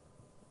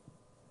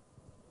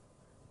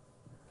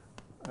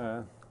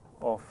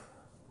of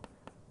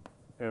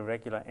a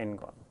regular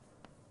n-gon.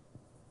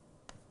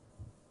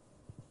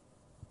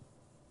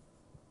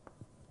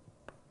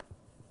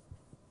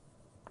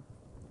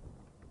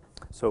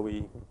 So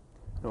we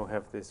now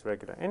have this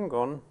regular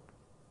n-gon.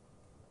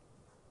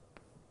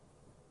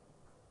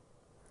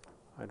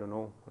 I don't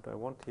know what I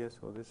want here,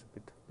 so this is a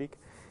bit big.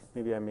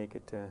 Maybe I make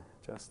it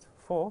just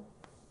 4.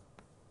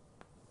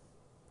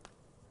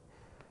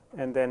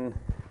 And then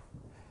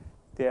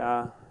there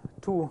are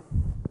two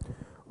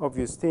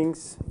obvious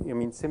things,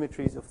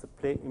 symmetries of the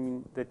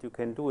plane, that you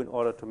can do in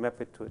order to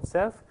map it to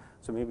itself.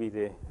 So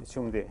maybe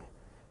assume the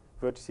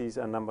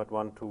vertices are numbered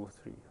 1, 2,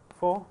 3,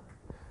 4.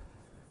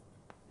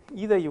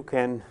 Either you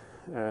can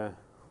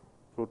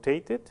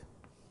rotate it,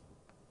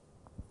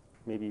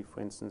 maybe,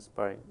 for instance,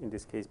 in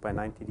this case, by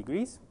 90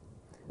 degrees,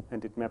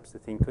 and it maps the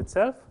thing to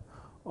itself.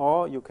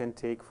 Or you can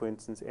take, for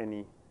instance,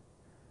 you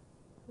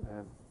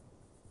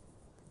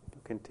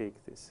can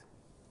take this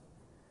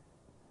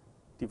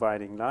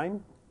dividing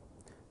line,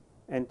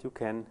 and you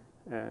can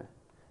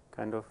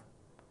kind of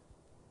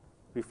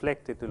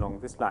reflect it along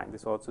this line.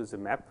 This also is a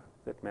map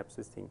that maps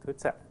this thing to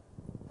itself.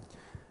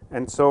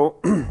 And so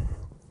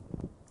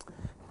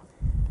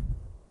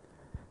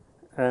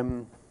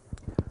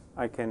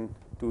I can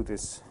do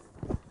this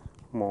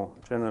more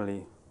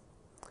generally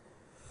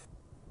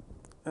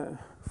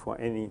for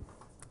any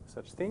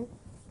such thing.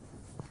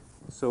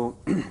 So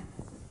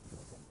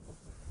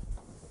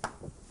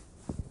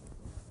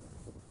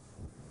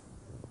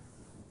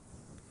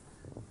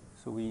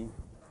so we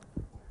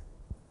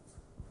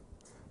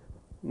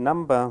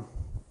number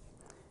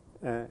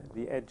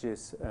the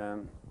edges.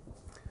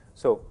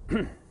 So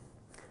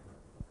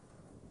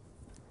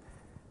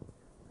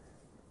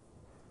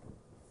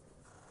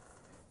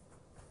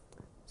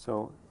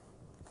so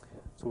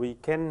we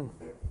can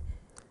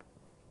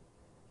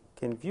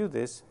view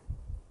this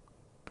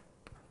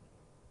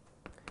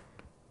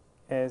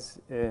as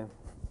a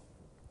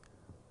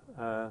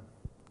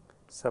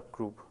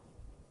subgroup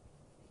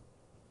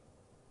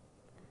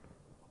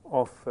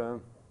of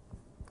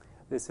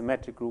the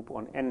symmetric group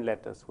on n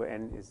letters, where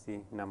n is the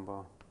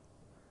number.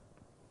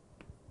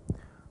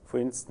 For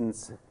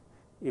instance,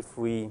 if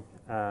we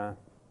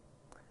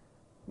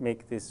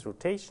make this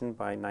rotation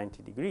by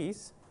 90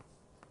 degrees,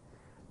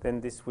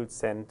 then this will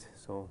send,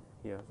 so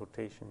here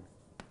rotation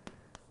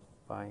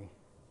by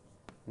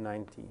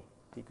 90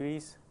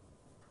 degrees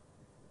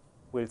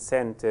will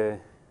send,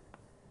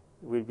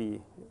 will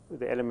be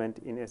the element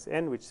in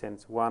Sn which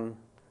sends 1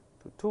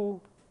 to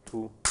 2,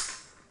 2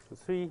 to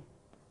 3,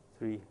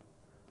 3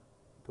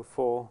 to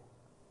 4,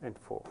 and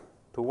 4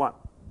 to 1.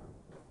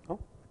 Oh,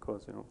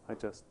 because I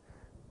just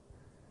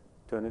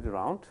turn it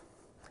around.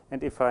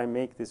 And if I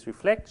make this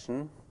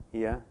reflection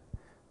here,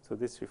 so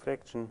this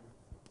reflection,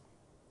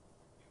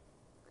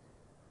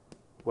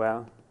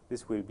 well,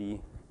 this will be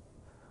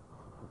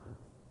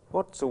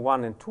what? So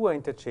 1 and 2 are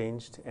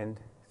interchanged, and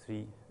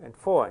 3 and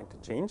 4 are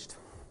interchanged.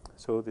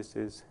 So this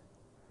is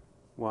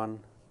 1,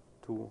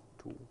 2,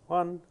 2,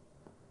 1,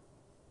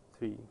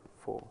 3,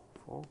 4,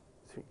 4,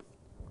 3.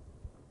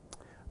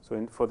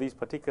 So for these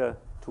particular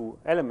two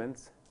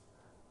elements,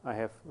 I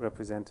have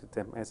represented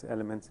them as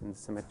elements in the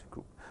symmetric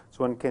group.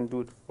 So one can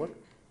do what?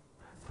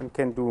 One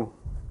can do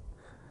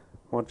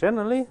more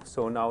generally.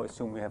 So now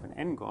assume we have an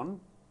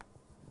n-gon.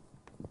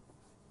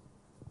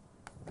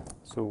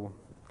 So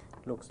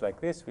it looks like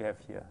this. We have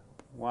here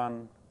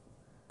 1,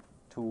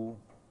 2,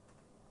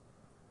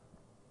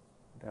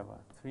 whatever,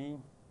 3,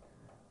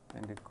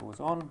 and it goes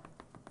on.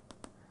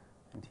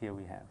 And here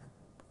we have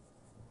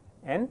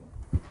n.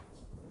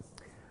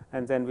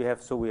 And then we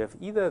have, so we have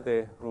either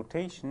the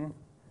rotation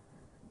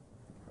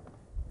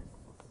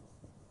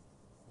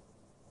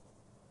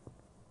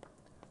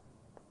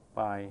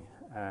by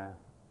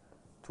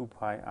 2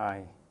 pi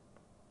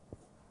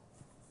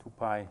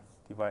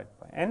divided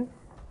by n.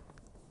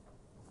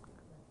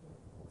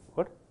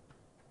 What?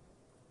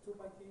 2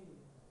 pi k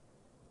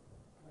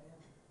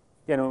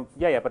by n.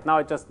 Yeah, but now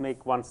I just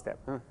make one step.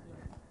 Huh?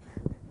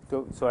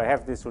 So I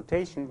have this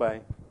rotation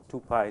by 2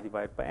 pi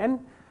divided by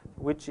n,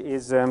 which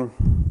is, in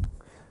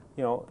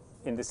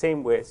the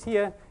same way as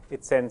here,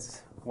 it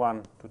sends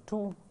 1 to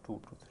 2,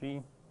 2 to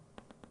 3,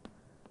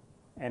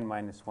 n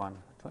minus 1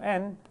 to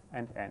n,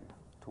 and n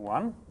to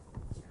 1.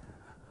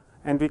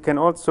 And we can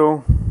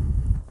also,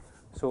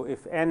 so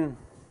if n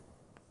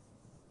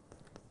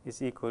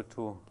is equal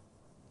to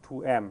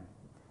 2m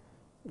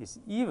is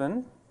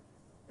even,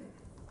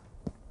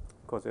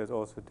 because there's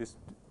also this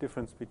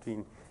difference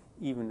between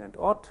even and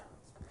odd,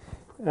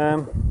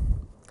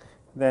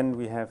 then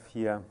we have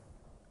here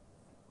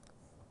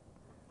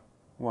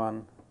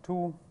 1,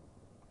 2,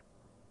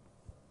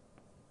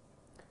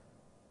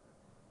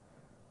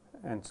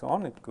 and so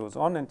on. It goes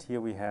on, and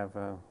here we have,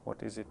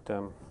 what is it?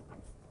 Which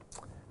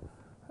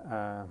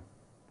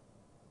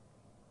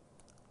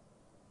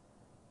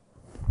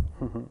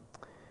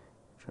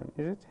one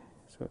is it?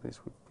 So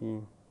this would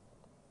be,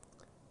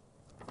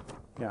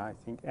 yeah, I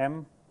think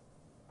m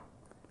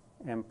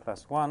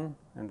plus 1,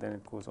 and then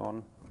it goes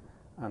on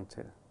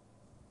until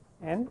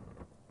n.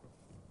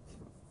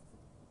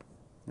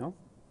 No?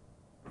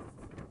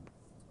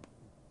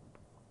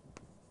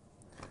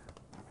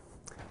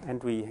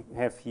 And we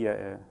have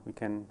here, we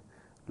can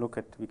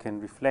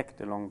reflect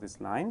along this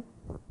line.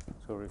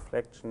 So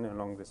reflection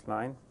along this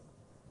line.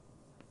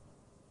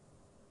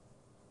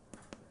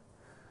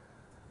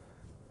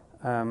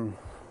 Along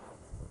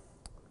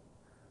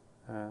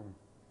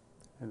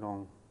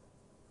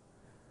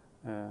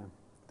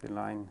the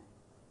line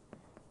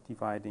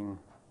dividing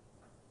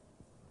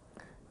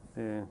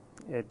the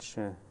edge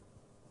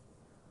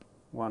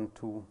 1,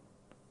 2,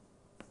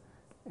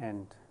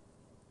 and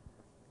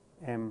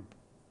m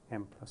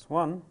plus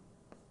 1.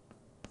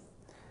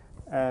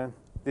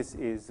 This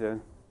is,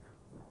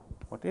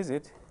 what is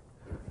it?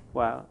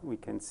 Well, we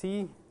can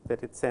see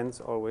that it sends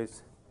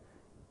always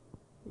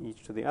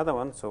each to the other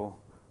one. So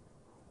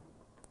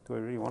do I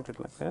really want it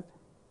like that?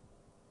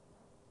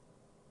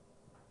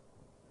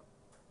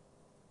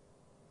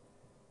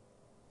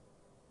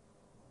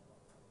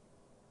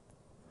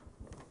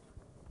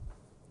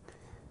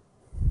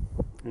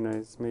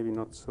 It's maybe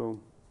not so.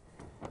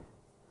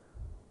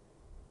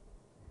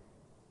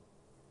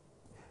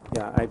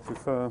 Yeah, I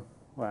prefer,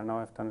 well, now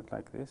I've done it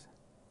like this.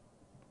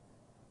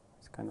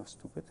 It's kind of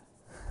stupid.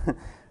 Yeah,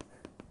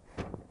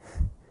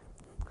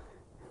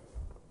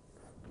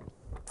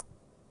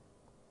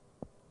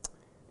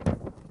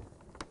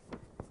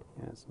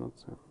 it's not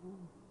so.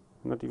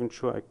 I'm not even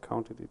sure I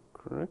counted it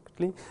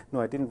correctly. No,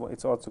 I didn't.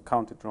 It's also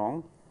counted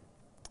wrong.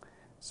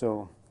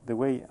 So the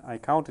way I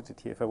counted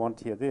it here, if I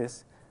want here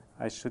this,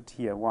 I should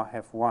here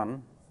have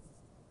 1,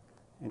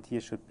 and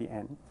here should be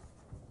n,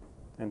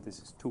 and this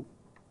is 2.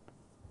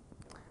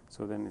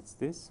 So then it's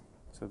this.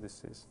 So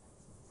this is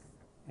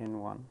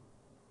n1.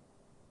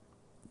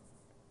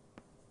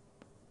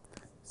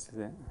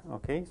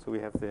 Okay, so we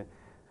have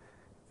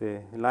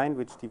the line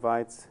which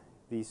divides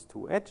these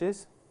two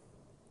edges,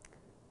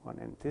 one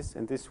and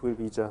this will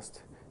be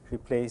just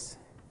replace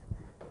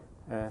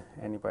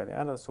any by the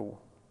other. So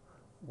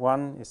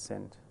 1 is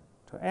sent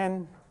to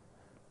n,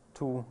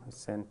 2 is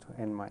sent to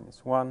n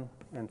minus 1,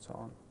 and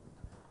so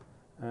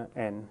on.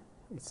 N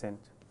is sent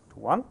to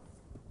 1.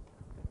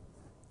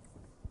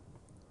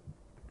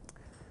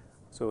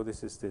 So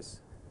this is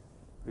this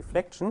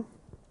reflection.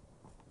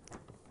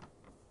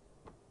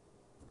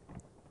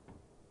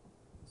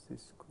 Is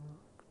this correct?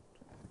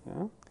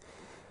 Yeah.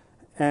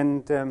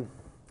 And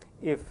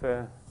if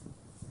the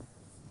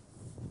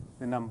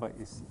number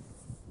is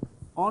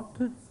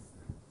odd,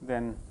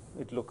 then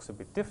it looks a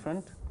bit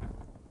different.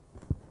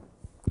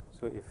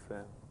 So if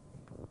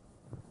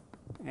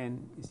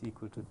n is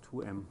equal to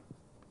 2m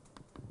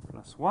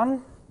plus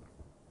 1,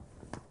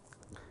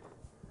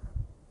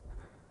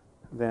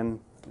 then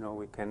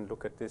we can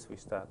look at this. We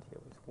start here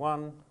with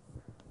 1,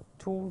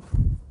 2,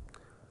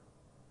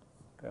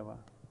 whatever.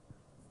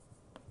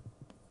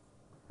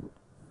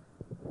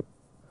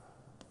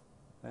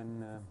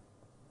 Then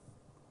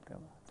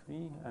whatever,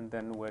 3, and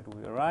then where do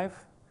we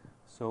arrive?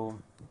 So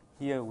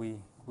here we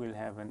will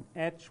have an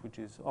edge which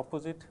is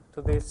opposite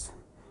to this,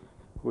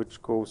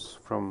 which goes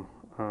from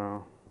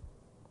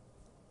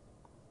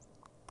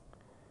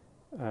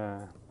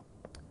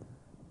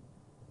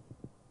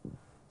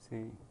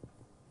say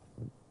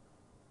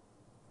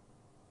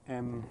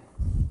m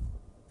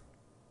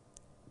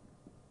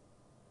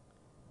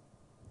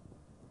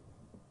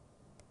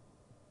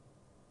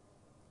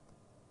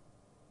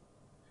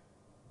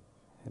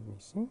let me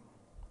see.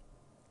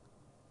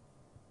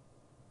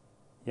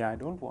 Yeah, I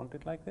don't want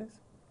it like this.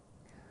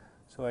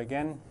 So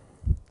again,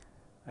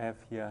 I have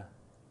here,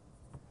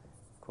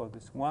 call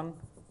this 1,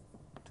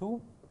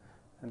 2,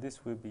 and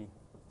this will be,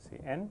 say,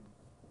 n.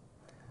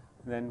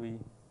 And then we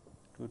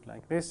do it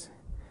like this,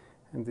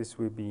 and this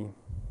will be,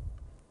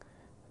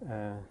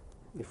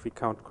 if we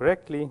count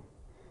correctly,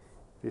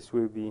 this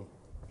will be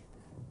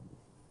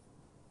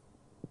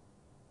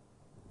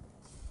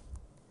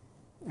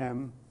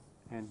m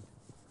and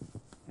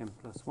m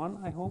plus 1,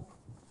 I hope.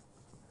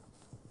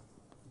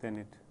 Then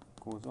it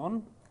goes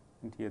on,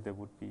 and here there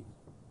would be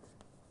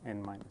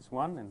n minus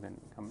 1, and then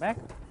we come back.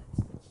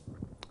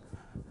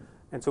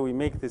 And so we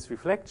make this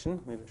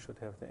reflection. Maybe I should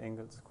have the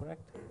angles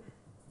correct.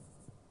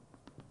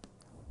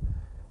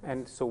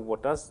 And so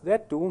what does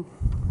that do?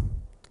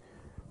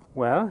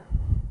 Well,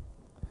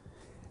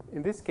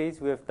 in this case,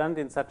 we have done it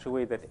in such a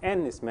way that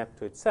n is mapped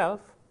to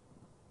itself,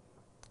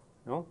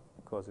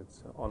 because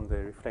it's on the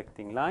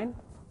reflecting line.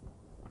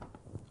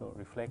 So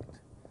reflect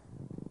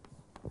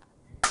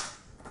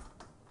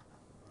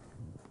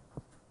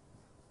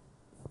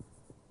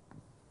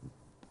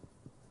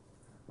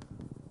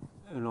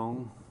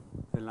along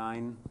the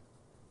line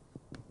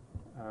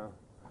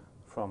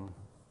from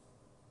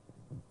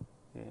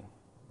the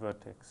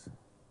vertex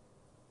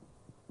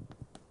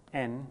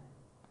n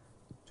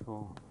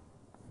to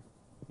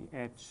the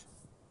edge,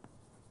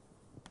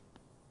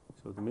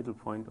 so the middle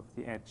point of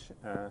the edge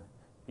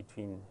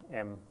between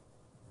m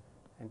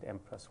and m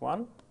plus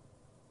 1.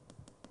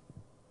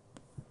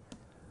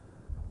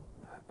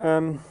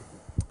 And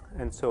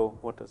so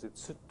what does it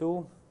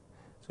do?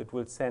 So it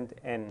will send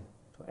n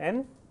to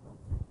n.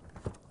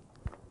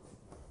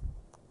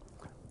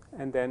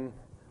 And then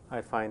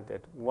I find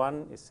that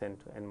 1 is sent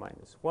to n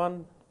minus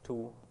 1,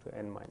 2 to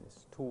n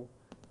minus 2,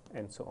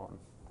 and so on,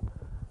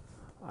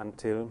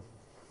 until,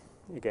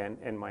 again,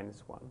 n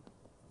minus 1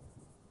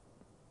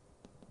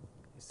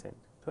 is sent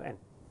to n.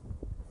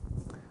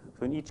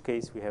 So in each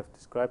case, we have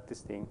described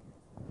this thing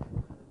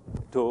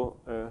to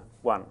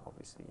 1,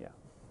 obviously. Yeah,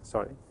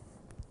 sorry.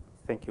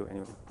 Thank you,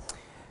 anyway.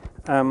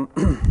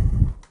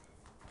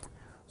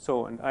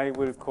 So, and I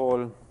will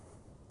call,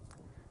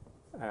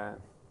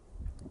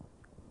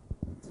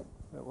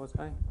 where was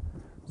I?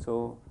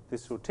 So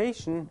this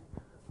rotation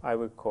I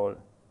will call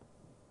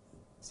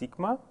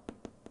sigma.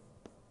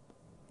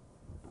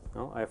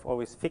 No, I've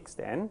always fixed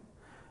n,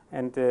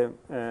 and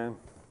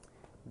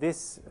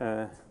this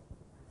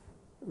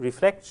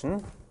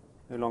reflection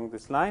along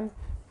this line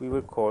we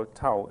will call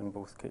tau in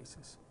both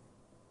cases.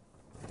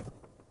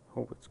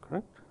 Hope it's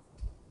correct.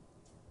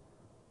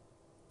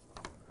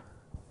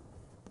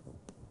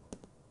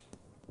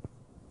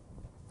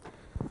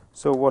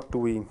 So what do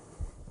we?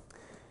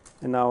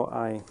 And now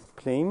I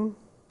claim.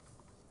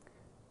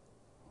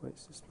 Where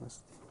is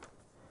this?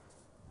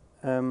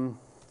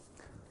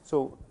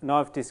 So now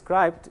I've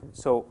described.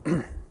 So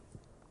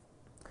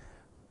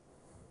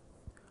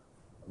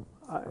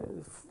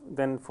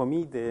then for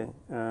me the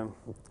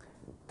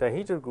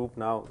dihedral group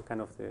now,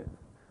 kind of the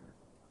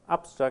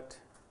abstract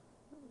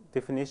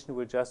definition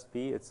will just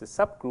be it's a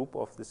subgroup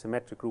of the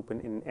symmetric group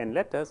in n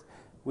letters,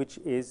 which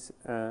is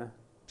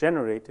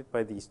generated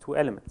by these two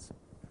elements.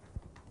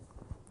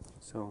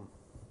 So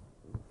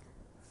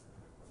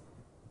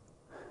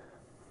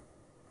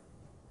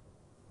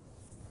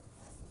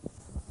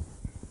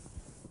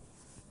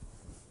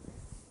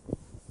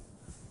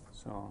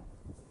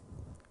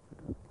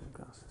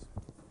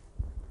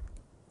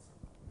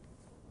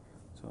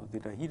the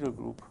dihedral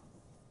group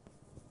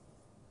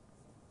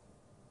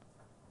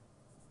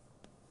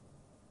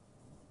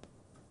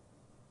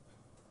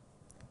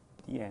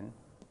dn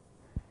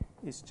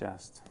is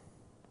just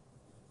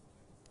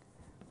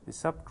the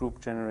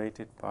subgroup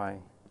generated by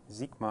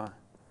sigma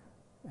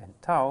and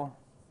tau,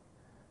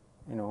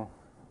 so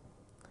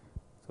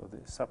the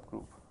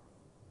subgroup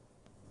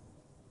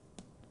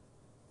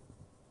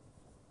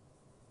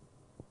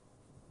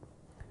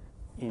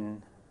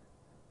in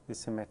the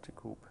symmetric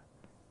group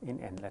in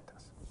n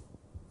letters.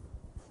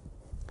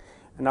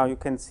 And now you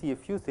can see a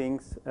few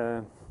things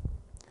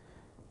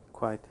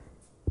quite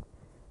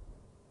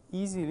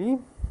easily.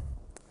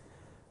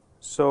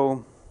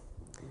 So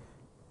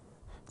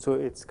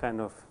it's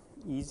kind of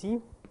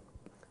easy,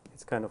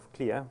 it's kind of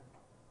clear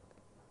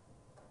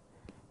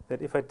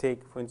that if I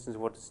take, for instance,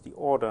 what is the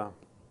order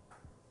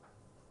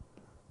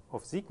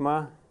of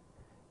sigma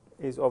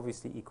is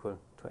obviously equal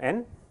to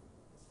n.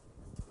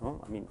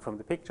 I mean, from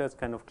the picture, it's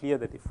kind of clear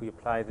that if we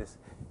apply this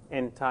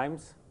n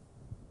times,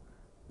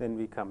 then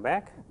we come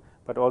back.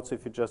 But also,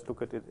 if you just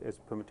look at it as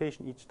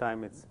permutation, each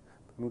time it's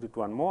permuted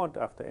one more, and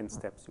after n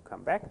steps, you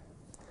come back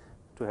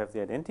to have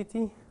the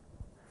identity.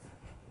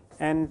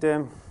 And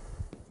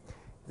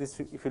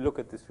if you look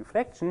at this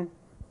reflection,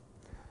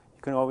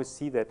 you can always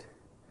see that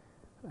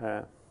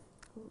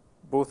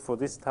both for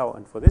this tau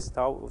and for this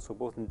tau, also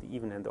both in the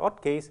even and the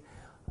odd case,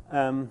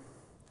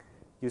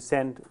 you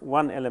send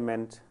one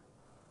element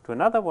to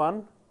another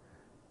one,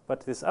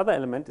 but this other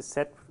element is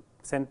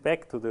sent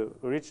back to the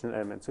original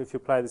element. So if you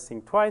apply this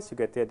thing twice, you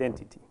get the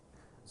identity.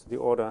 So the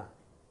order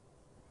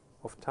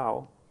of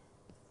tau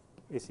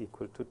is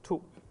equal to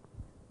 2.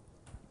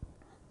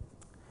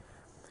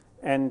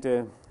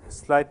 And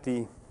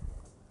slightly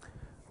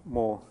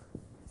more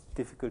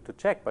difficult to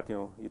check, but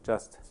you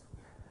just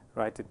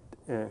write it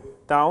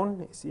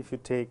down, is if you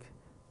take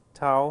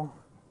tau,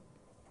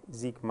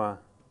 sigma,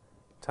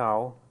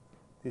 tau,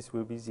 this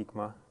will be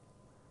sigma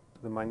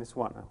to the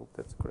 -1. I hope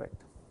that's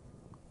correct.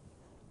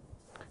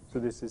 So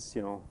this is,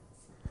 you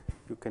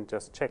can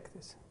just check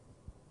this.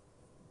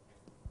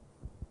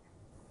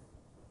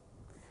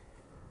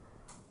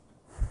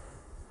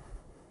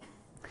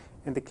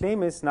 And the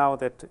claim is now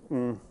that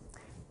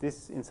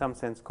this, in some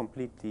sense,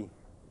 completely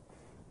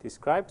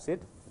describes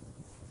it.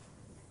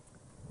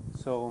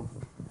 So,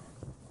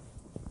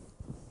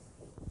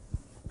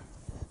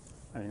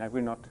 I mean, I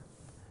will not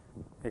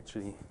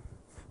actually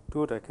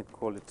do it. I can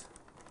call it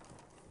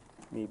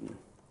maybe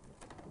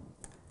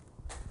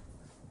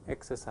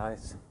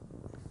exercise.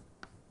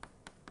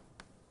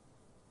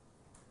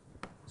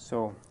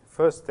 So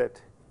first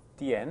that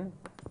dn,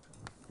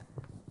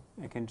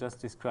 I can just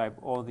describe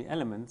all the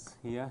elements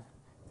here.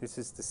 This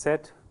is the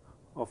set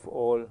of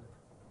all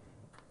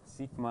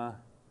sigma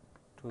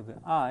to the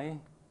I,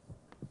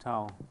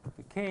 tau to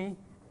the k,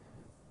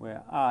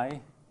 where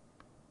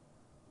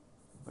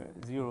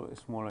 0 is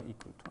smaller or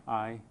equal to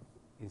I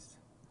is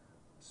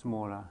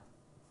smaller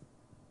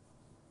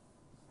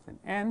than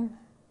n,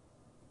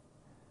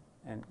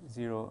 and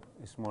 0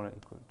 is smaller or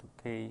equal to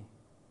k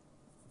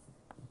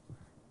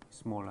is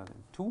smaller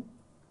than 2.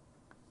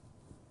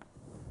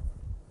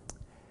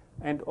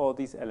 And all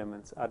these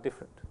elements are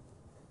different.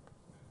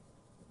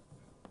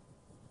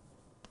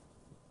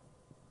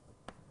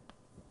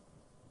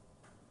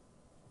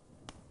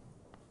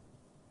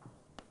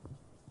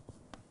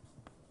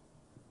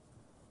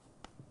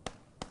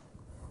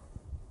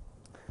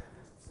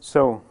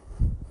 So,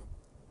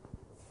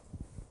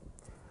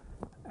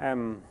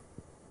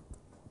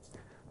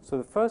 so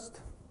the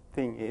first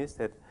thing is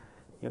that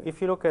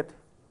if you look at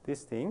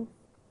this thing,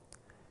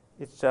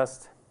 it's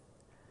just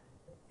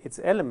its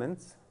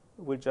elements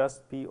will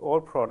just be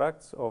all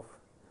products of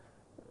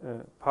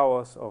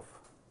powers of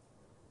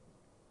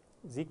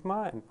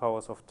sigma and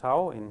powers of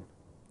tau in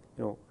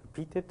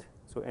repeated.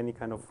 So any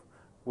kind of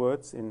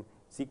words in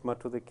sigma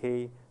to the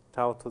k,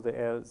 tau to the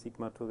l,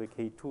 sigma to the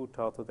k2,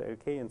 tau to the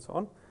lk, and so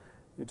on.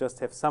 You just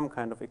have some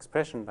kind of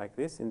expression like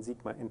this in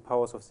sigma, in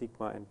powers of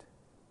sigma and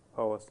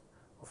powers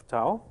of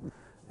tau.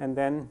 And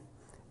then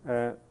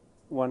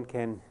one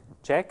can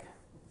check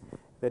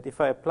that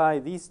if I apply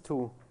these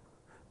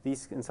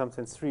in some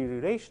sense three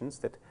relations,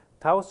 that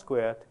tau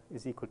squared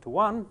is equal to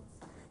 1,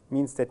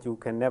 means that you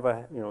can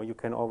never, you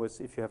can always,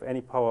 if you have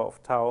any power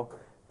of tau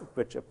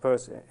which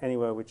occurs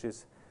anywhere which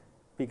is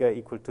bigger or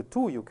equal to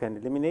 2, you can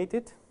eliminate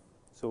it.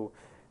 So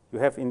you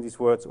have in these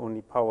words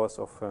only powers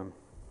of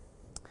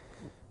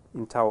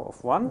in tau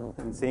of 1.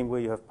 In the same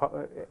way you have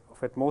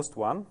of at most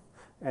 1.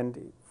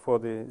 And for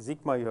the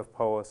sigma you have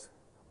powers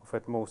of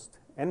at most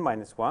n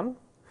minus 1.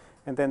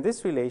 And then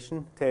this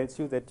relation tells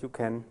you that you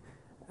can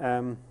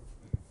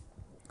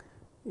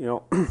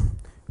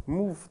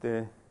move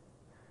the,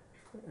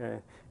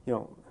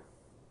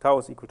 tau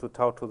is equal to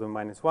tau to the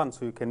minus 1,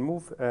 so you can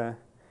move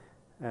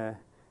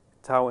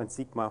tau and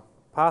sigma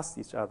past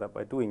each other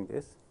by doing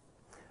this.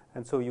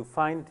 And so you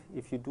find,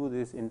 if you do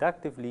this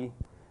inductively,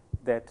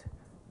 that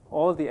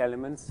all the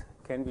elements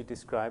can be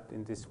described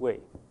in this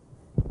way.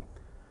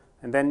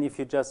 And then if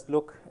you just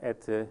look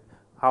at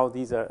how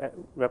these are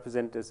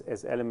represented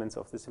as elements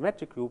of the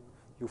symmetric group,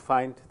 you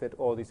find that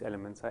all these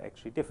elements are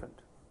actually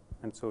different.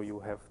 And so you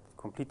have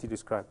completely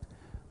described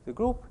the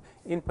group.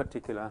 In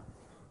particular,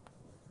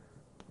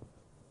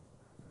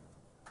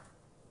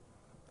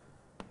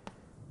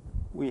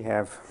 we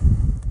have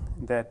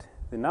that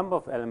the number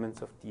of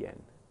elements of Dn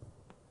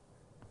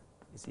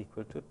is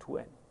equal to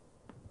 2n.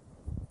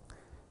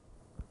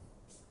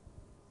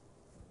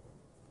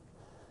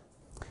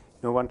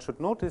 Now one should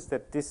notice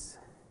that this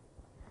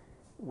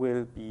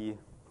will be,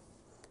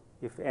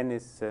 if n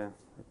is, let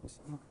me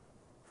see,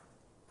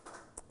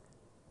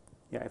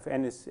 if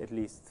n is at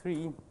least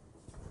 3,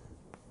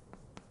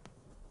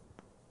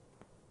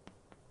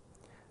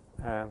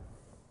 I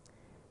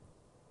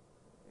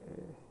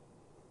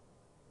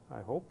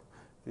hope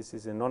this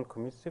is a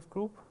non-commutative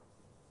group.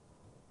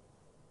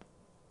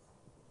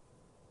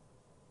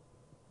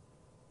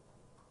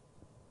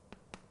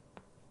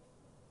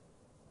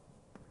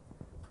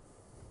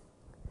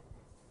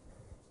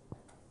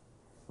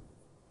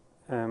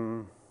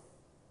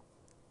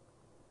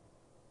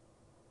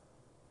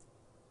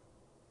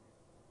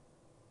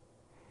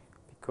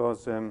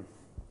 Because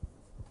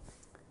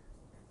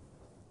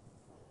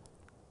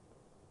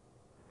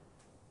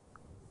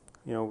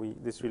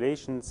this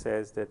relation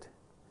says that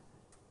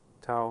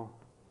tau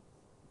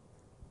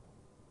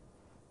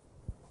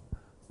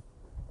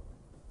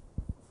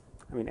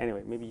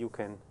anyway, maybe you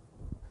can,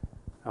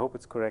 I hope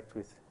it's correct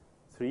with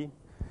 3,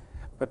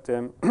 but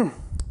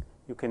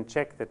you can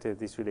check that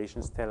these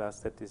relations tell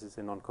us that this is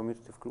a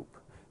non-commutative group.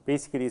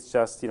 Basically, it's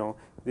just,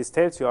 this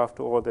tells you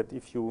after all that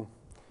if you,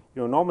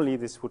 normally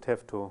this would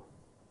have to,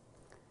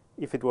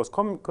 if it was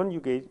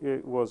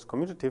was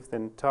commutative,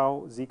 then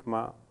tau,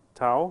 sigma,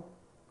 tau,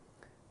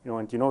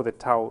 and you know that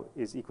tau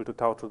is equal to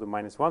tau to the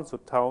minus 1, so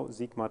tau,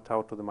 sigma,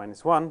 tau to the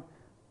minus 1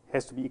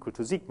 has to be equal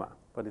to sigma,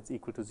 but it's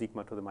equal to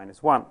sigma to the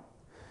minus 1.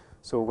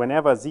 So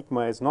whenever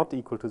sigma is not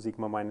equal to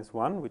sigma minus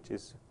 1, which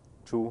is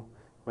true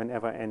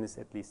whenever n is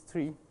at least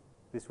 3,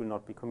 this will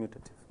not be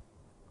commutative.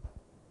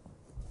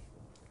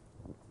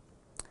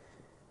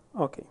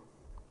 Okay,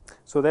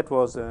 so that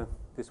was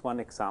this one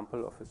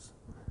example of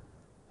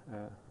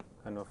a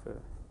kind of a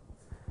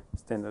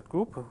standard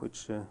group,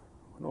 which one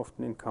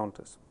often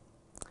encounters.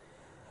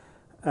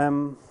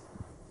 So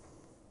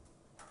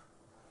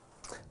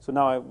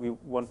now we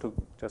want to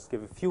just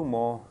give a few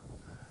more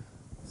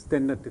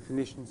standard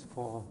definitions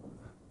for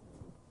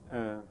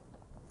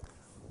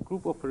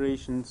group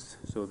operations.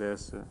 So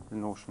there's the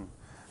notion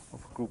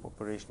of a group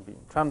operation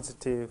being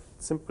transitive,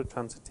 simple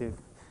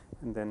transitive,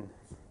 and then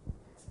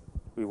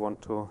we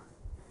want to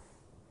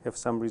have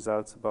some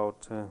results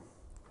about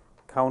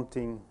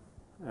counting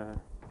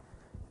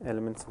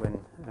elements when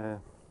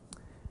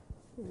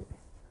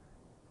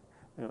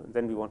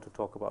then we want to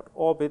talk about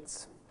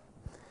orbits,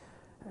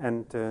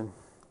 and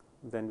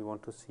then we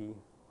want to see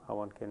how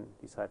one can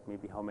decide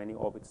maybe how many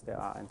orbits there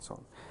are and so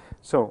on.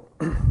 So,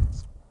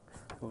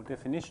 so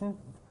definition.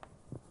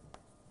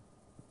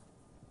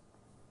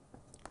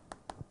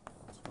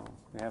 So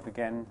we have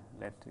again,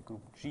 let the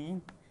group G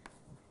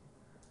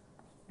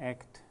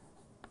act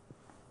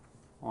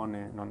on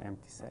a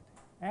non-empty set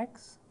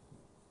X.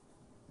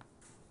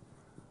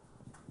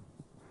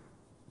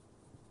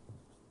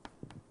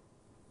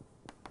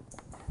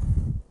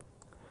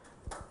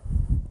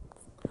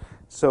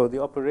 So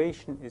the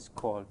operation is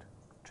called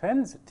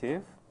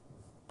transitive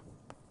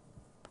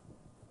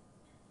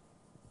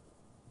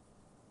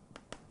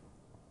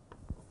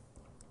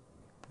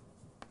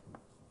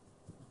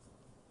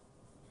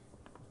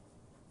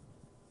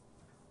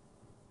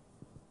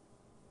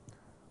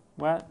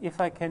well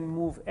if I can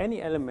move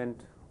any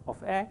element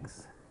of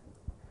X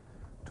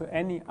to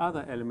any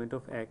other element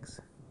of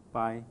X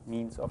by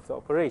means of the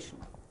operation.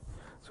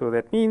 So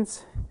that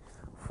means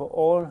for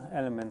all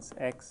elements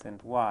X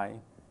and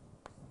Y,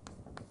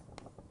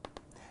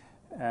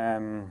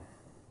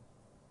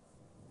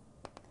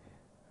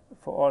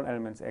 for all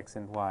elements X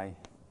and Y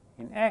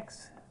in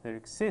X, there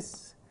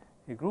exists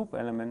a group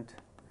element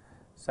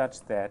such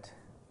that,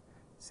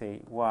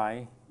 say,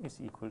 Y is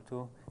equal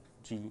to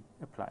G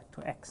applied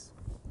to X.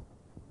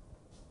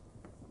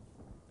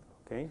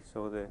 Okay,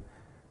 so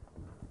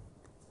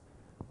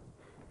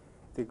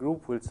the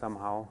group will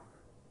somehow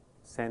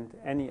send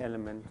any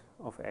element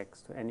of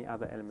X to any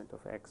other element of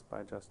X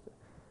by just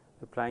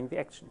applying the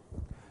action.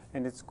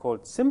 And it's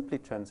called simply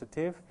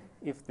transitive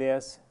if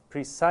there's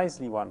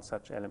precisely one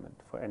such element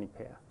for any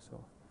pair.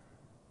 So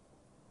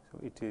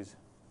it is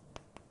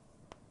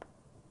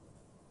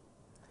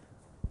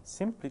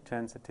simply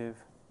transitive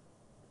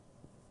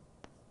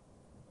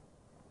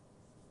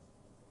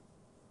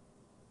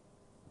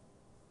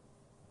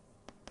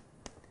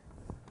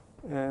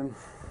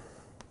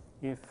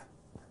if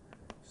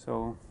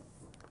so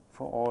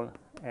for all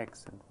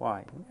x and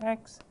y in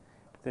x,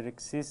 there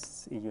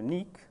exists a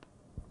unique,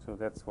 so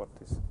that's what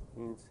this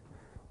means,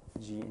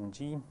 g in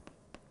g,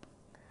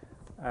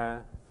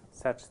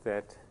 such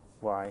that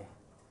y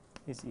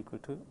is equal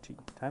to g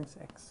times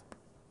x.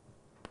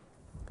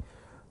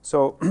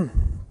 So,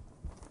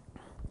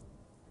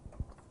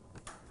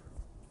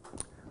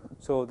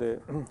 so the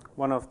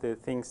one of the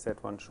things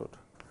that one should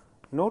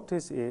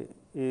notice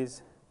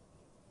is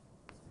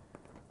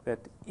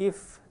that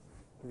if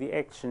the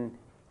action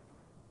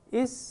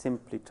is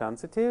simply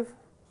transitive,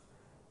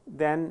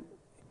 then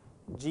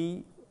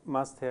G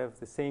must have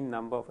the same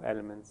number of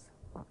elements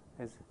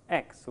as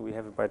X. So we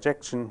have a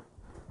bijection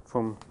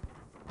from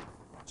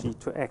G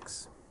to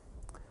X.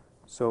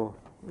 So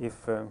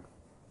if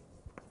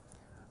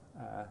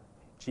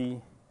G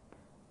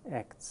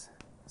acts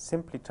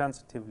simply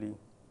transitively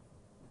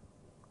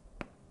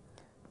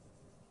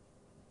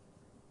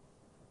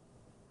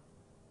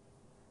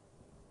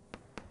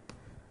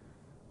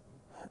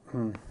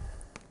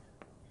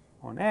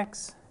on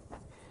X,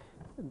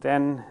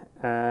 then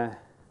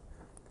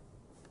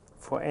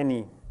for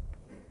any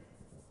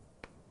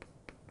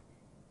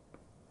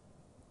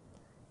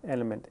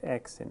element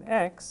X in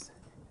X,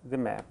 the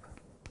map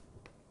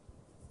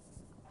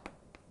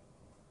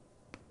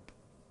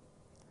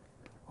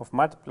of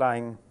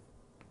multiplying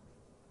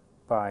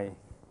by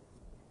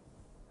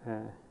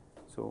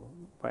so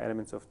by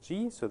elements of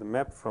G, so the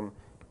map from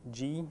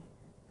G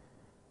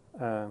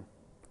to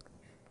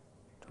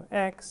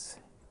X,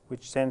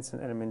 which sends an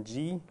element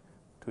G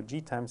to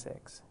G times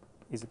X,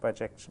 is a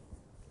bijection.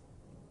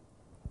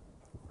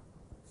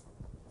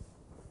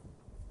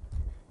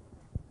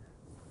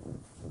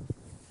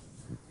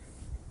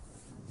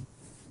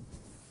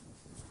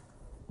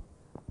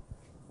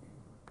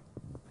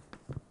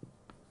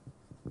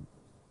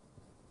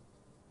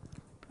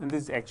 And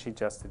this is actually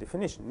just a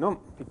definition. No,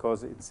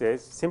 because it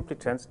says simply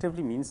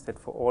transitively means that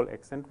for all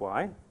x and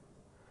y,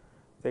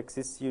 there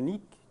exists a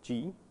unique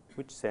G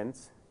which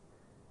sends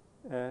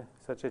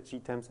such that G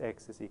times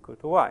X is equal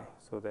to Y.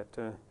 So that,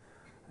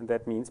 and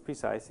that means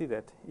precisely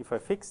that if I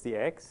fix the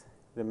X,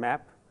 the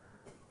map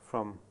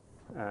from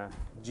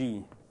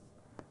G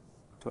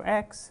to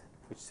X,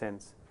 which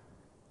sends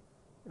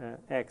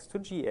X to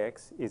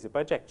GX, is a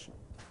bijection.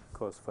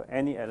 Because for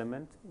any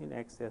element in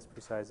X, there's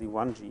precisely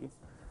one G,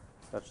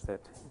 such that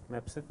it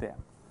maps it there.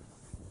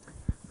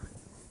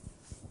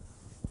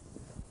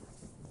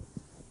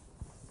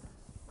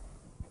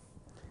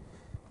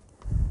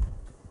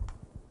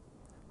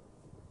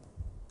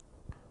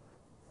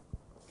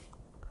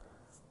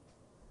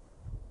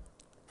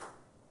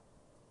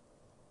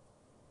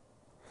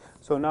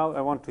 So now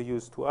I want to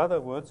use two other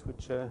words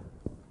which are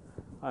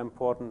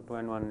important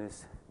when one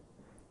is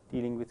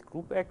dealing with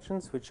group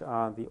actions, which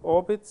are the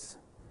orbits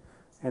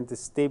and the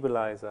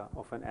stabilizer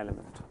of an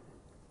element.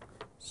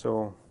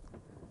 So,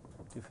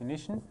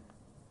 definition.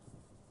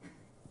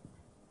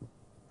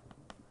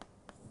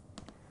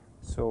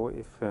 So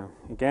if,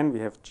 again, we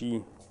have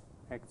G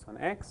acts on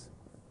X,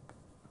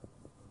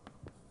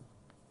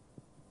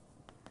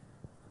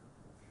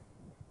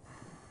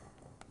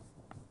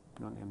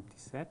 non-empty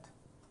set,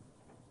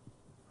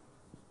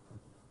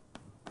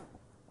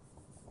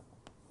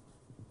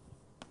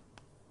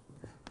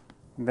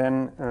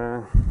 then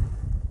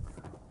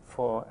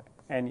for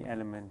any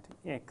element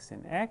X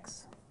in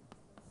X,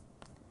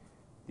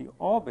 the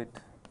orbit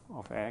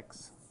of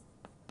X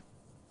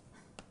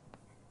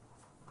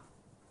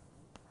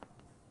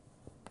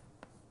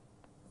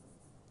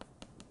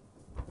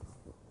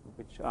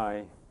which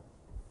I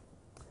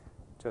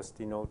just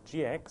denote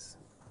Gx,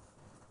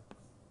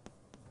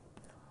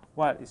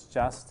 well, it's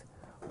just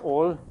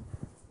all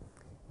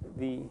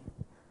the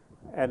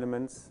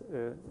elements,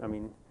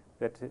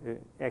 that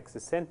X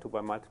is sent to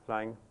by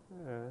multiplying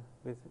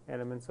with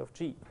elements of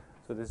G.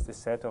 So this is the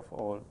set of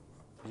all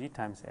G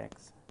times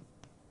X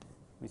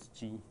with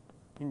G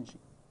in G.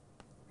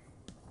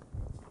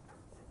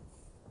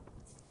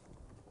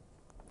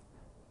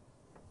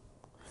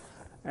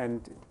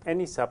 And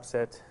any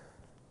subset,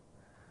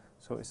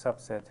 so a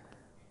subset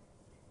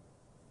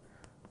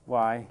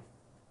Y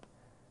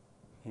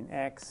in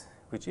X,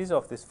 which is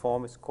of this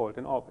form, is called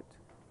an orbit.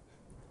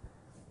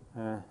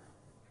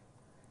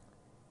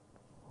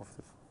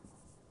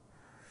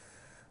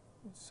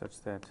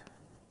 Such that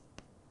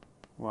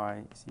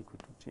Y is equal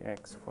to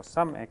Gx for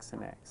some X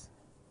in X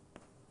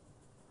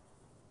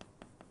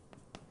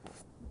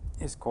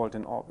is called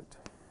an orbit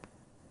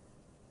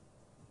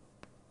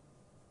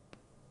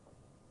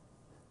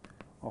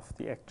of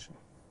the action.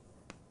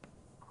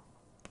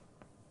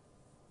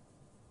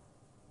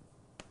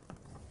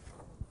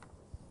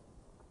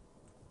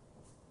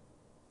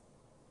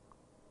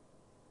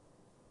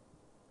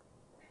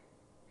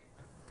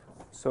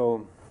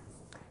 So,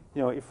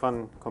 if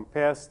one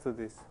compares to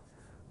this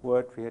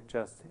word we had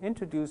just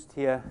introduced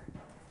here,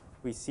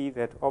 we see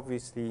that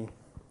obviously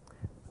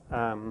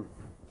the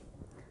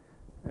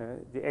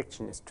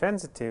action is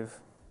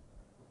transitive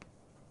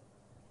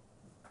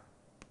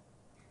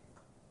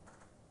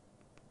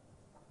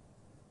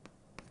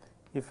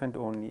if and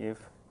only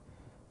if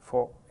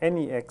for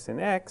any x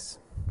in x,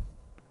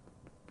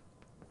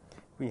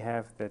 we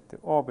have that the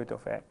orbit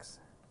of x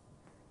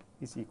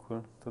is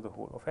equal to the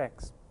whole of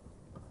x.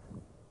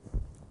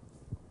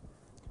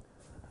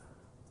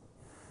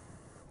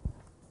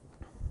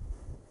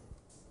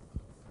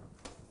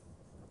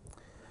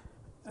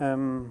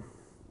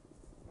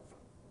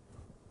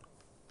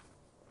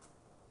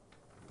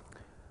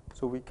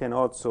 So we can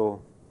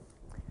also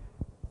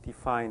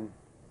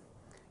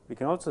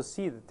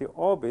see that the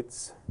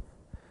orbits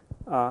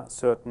are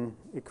certain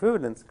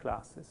equivalence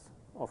classes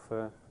of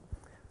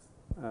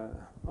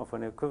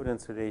an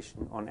equivalence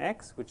relation on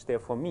X, which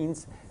therefore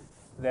means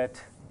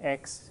that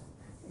X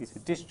is a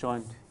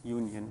disjoint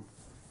union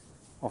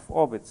of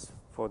orbits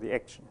for the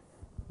action.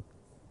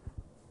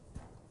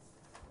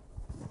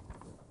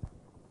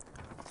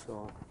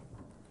 So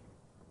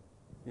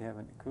we have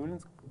an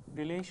equivalence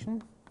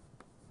relation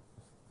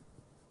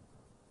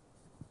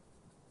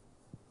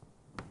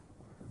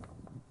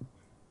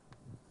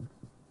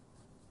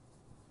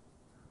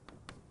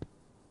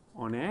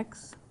on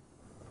X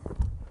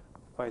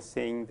by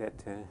saying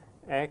that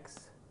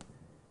X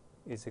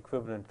is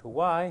equivalent to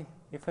Y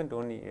if and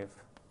only if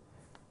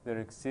there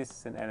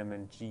exists an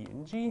element G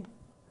in G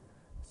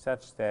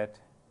such that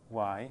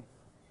Y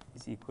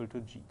is equal to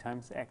G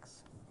times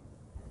X.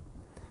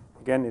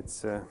 Again,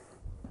 it's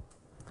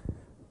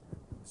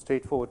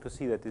straightforward to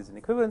see that this is an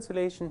equivalence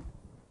relation.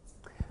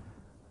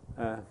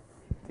 I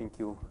think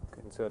you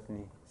can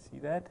certainly see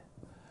that.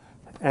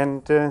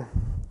 And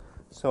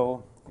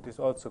so it is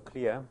also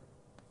clear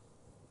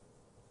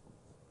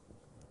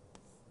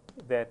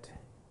that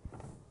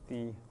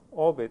the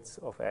orbits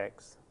of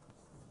X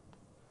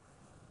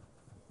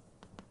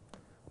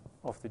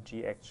of the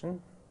G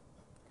action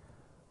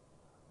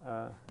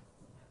are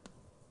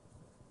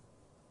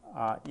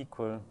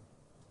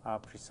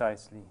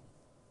precisely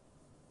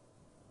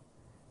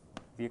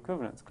the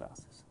equivalence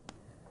classes.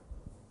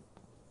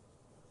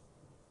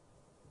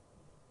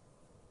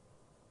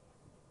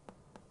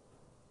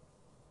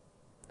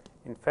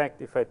 In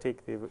fact, if I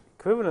take the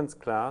equivalence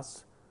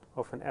class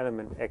of an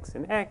element x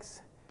in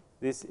X,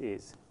 this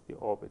is the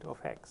orbit of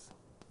X.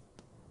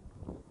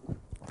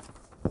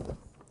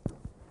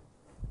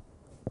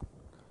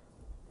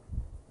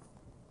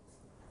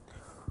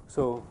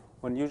 So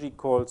one usually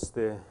calls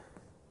the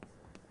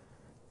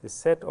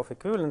set of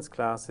equivalence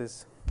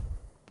classes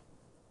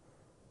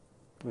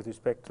with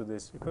respect to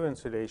this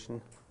equivalence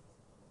relation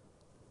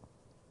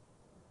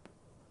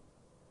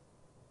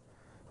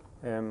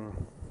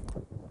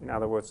in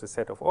other words, the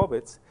set of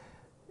orbits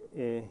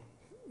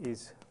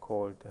is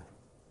called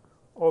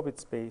orbit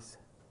space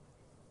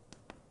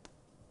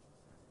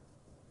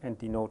and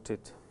denoted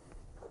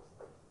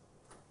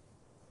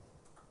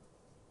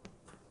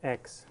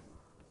X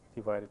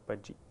divided by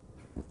G.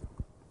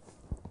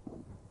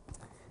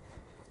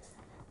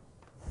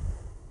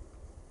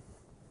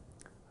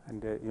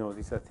 And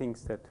these are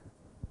things that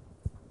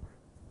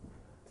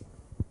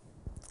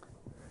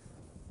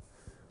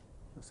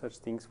such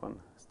things one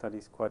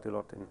studies quite a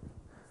lot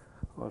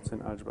also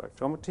in algebraic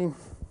geometry.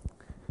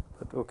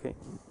 But okay.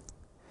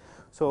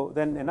 So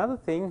then another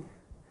thing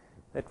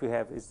that we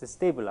have is the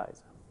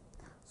stabilizer.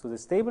 So the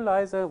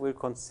stabilizer will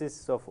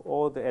consist of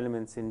all the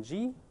elements in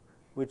G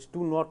which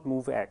do not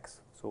move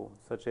X. So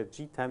such that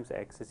G times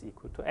X is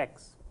equal to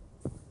X.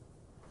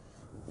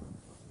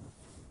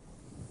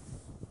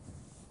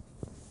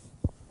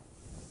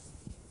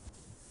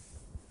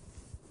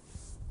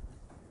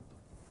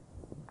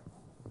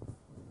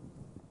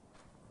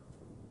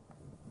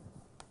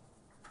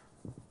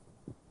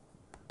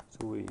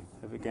 So we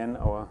have again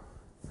our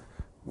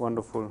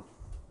wonderful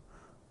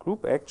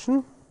group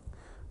action.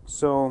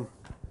 So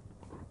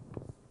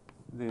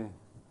the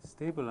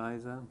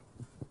stabilizer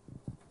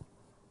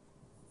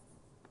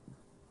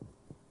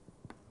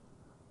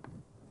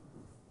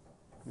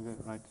we will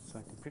write it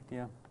slightly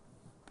prettier.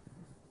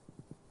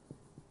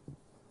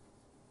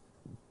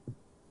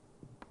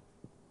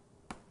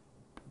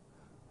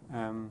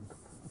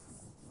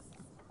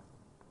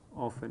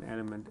 Of an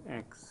element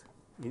X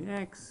in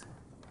X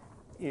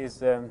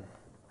is, well,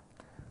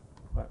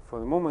 for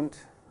the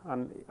moment,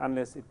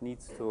 unless it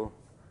needs to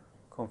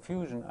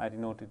confusion, I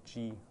denoted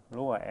G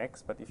lower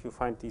X, but if you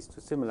find these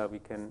two similar, we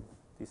can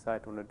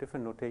decide on a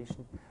different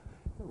notation,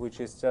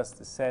 which is just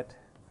the set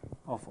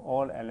of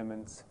all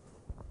elements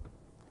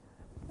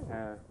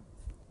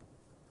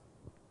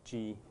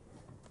G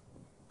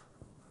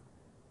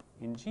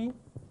in G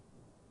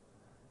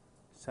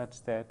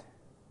such that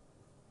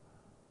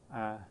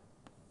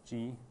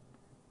G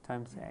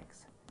times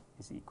X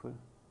is equal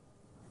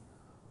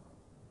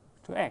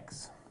to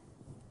X.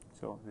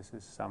 So this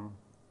is some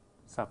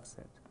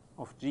subset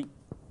of G.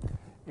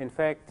 In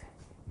fact,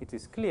 it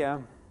is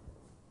clear,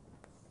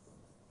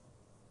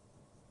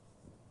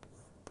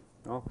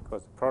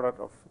 because the product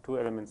of two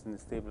elements in the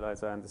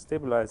stabilizer and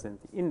the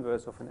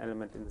inverse of an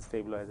element in the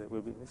stabilizer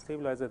will be the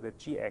stabilizer, that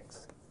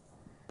Gx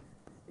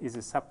is a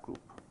subgroup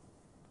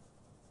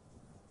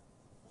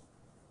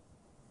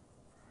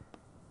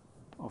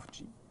of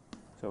G.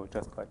 So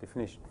just by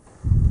definition.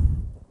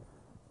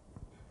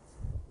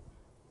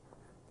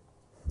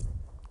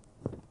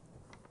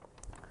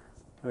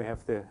 we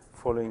have the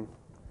following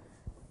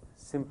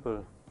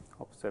simple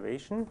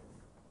observation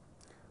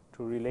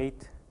to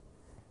relate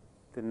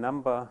the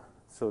number,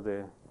 so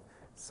the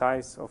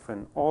size of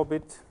an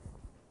orbit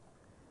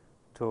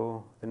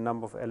to the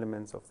number of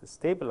elements of the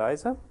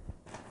stabilizer.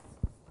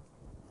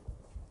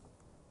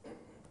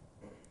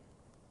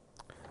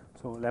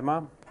 So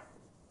lemma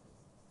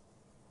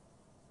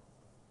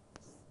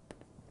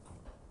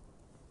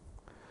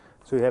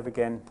so you have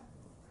again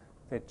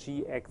that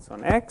G acts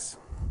on X,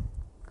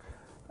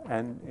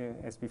 and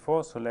as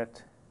before, so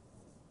let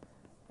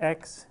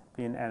X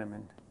be an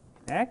element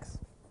in X.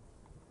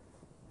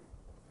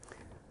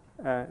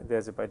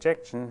 There's a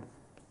bijection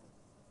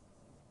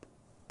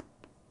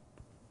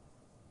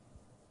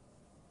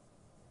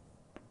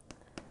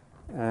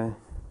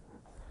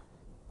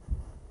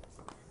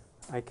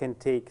I can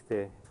take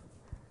the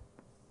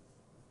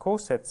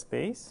coset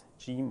space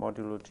G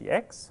modulo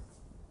Gx,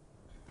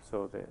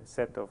 so the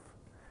set of,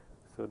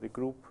 so the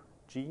group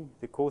G,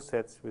 the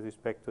cosets with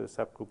respect to the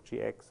subgroup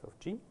Gx of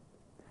G.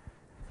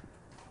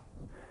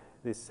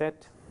 This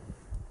set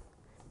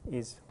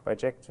is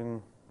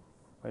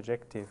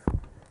bijective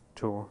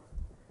to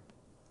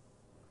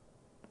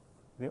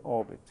the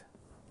orbit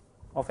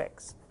of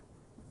X.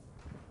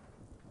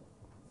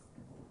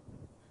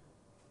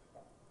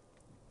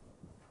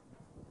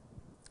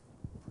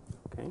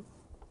 Okay.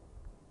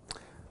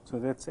 So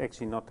that's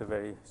actually not a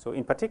very, so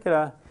in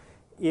particular,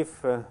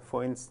 if,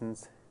 for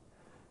instance,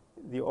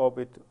 the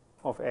orbit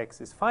of X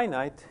is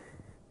finite,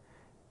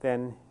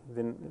 then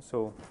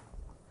so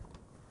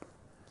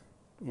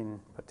in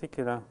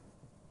particular,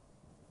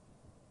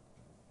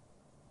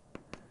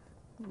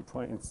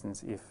 for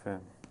instance, if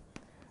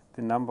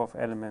the number of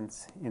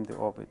elements in the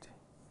orbit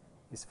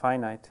is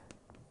finite,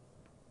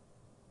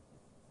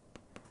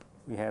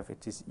 we have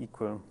it is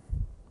equal,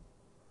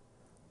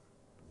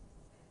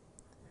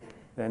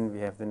 then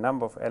we have the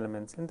number of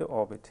elements in the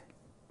orbit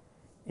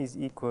is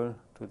equal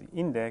to the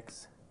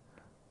index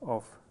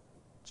of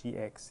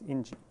Gx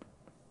in G.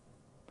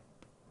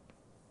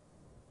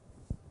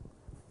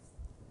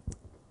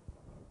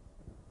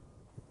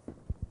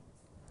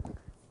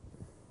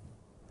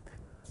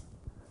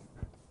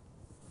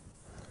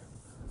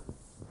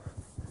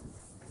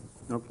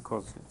 No,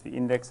 because the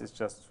index is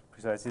just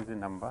precisely the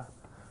number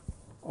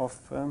of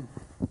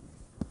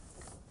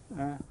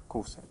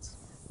cosets.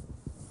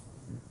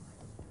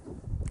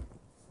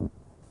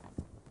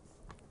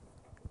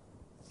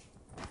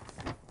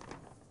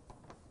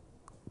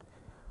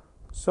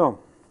 So,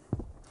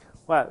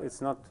 well, it's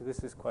not.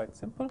 This is quite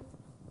simple.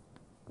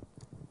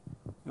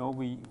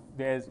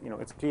 There's,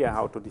 it's clear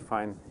how to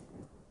define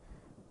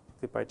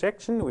the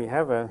bijection. We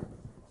have a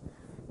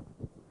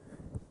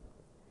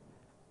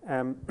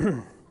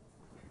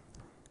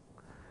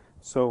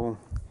so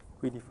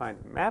we define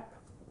a map.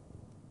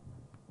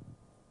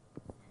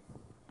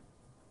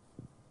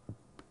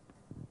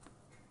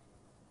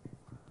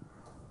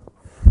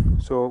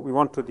 So we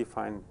want to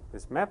define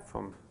this map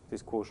from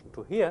this quotient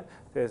to here.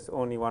 There's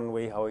only one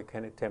way how we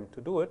can attempt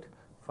to do it,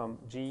 from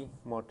G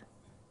mod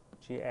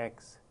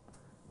Gx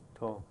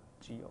to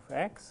G of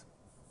X.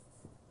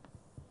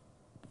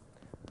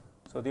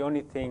 So the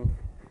only thing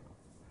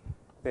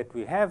that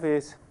we have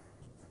is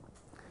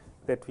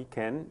that we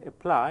can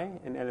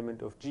apply an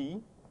element of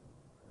G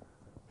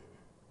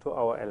to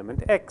our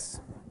element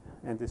X,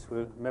 and this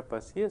will map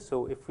us here.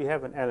 So if we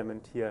have an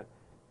element here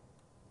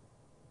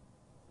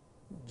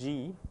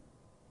G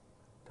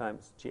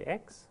times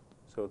Gx,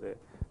 so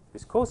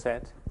this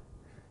coset,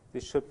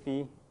 this should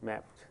be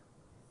mapped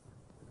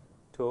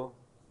to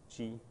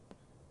G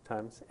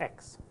times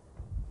X.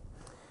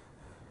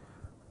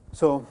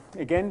 So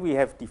again, we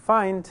have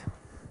defined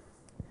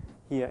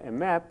here a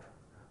map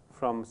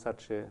from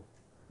such a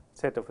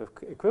set of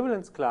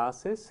equivalence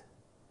classes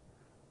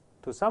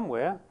to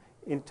somewhere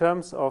in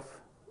terms of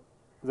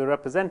the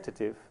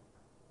representative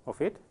of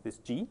it, this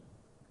G.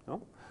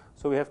 No?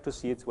 So we have to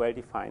see it's well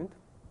defined.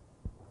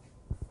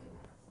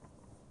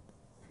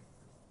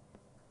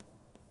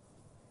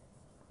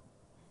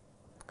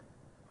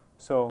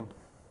 So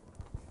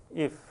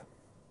if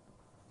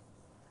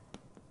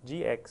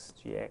Gx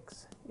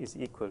is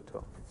equal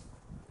to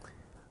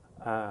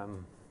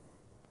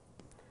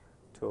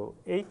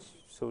H,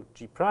 so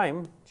G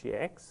prime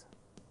Gx,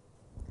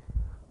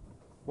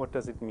 what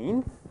does it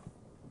mean?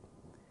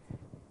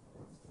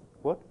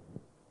 What? G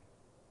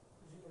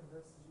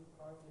inverse G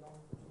prime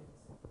belongs to Gx.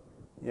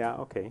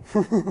 Yeah, okay.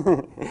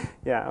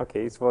 Yeah,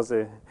 okay. It was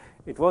a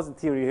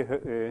theory.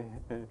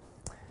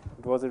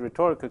 It was a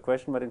rhetorical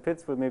question, but in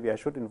principle, maybe I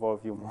should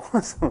involve you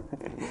more.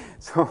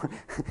 so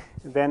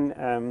then,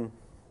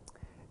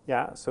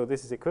 yeah. So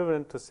this is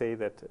equivalent to say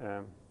that.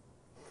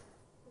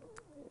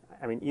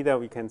 I mean, either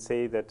we can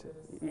say that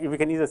we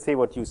can either say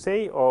what you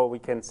say, or we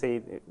can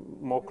say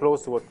more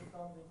close to what.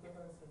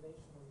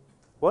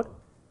 What? You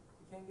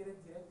can get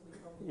it directly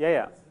from the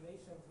Yeah.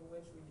 relation through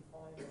which we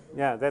define.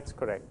 Yeah, that's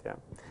correct. Yeah.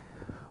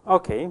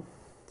 Okay.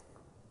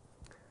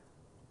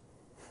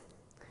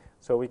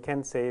 So we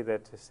can say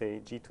that, say,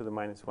 G to the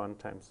minus 1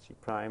 times G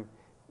prime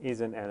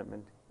is an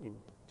element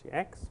in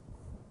Gx.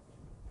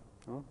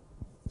 No?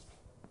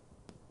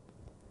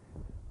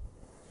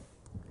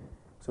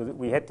 So that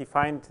we had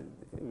defined,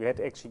 we had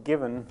actually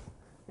given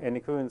an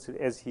equivalence,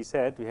 as he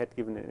said, we had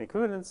given an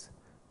equivalence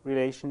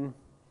relation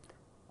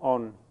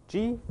on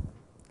G,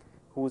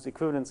 whose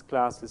equivalence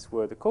classes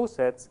were the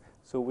cosets,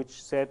 so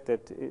which said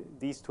that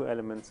these two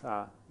elements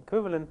are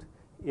equivalent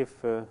if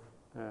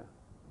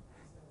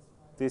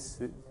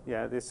this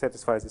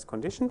satisfies this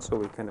condition, so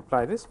we can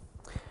apply this.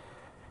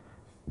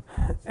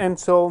 And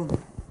so,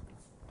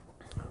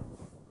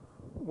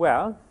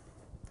 well,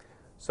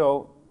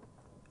 so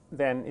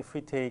then if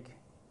we take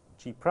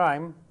G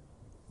prime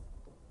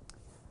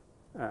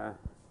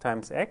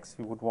times x,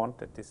 we would want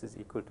that this is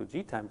equal to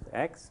G times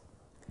x.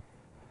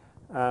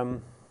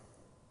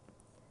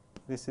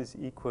 This is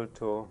equal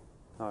to,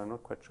 no, I'm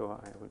not quite sure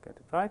I will get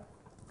it right.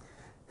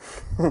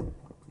 What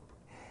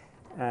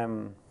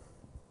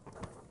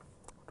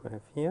do I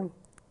have here?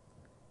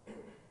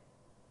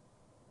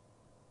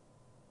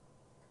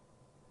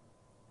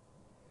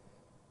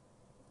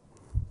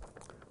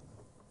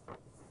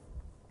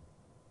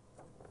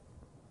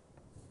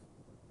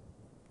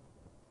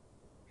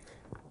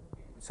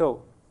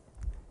 So,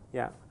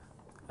 yeah,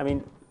 I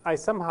mean, I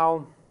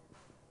somehow,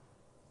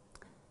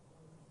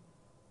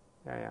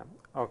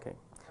 okay.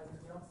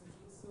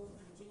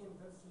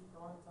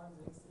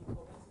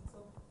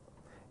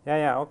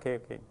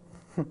 Okay.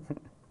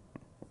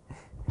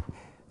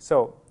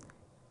 So,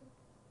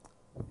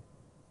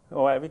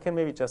 we can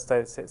maybe just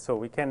say, so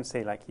we can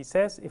say, like he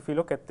says, if we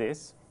look at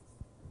this,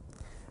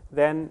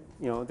 then,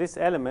 this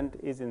element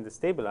is in the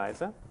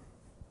stabilizer.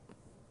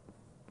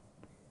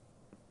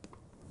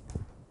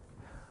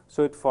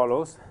 So it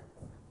follows,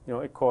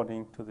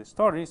 according to the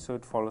story, so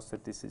it follows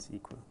that this is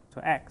equal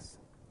to x.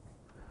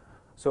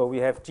 So we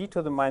have g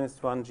to the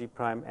minus 1 g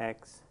prime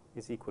x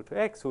is equal to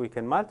x, so we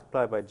can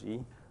multiply by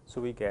g,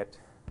 so we get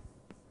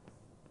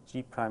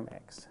g prime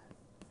x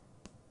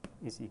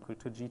is equal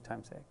to g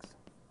times x.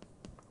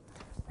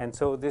 And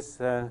so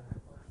this,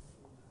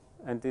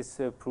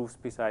 proves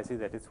precisely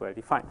that it's well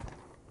defined.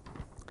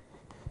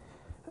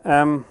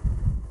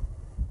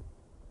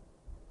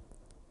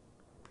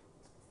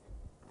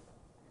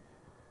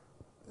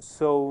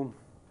 So,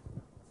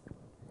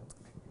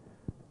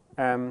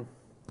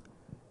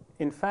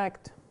 in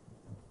fact,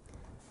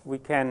 we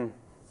can,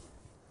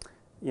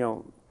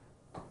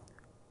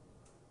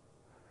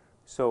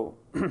 so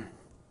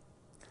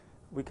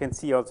we can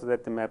see also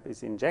that the map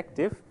is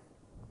injective,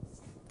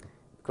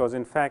 because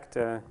in fact,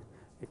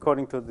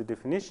 according to the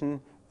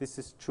definition, this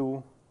is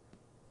true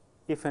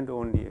if and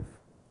only if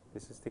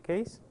this is the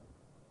case,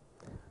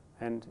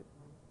 and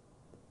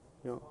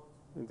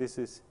this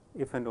is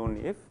if and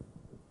only if.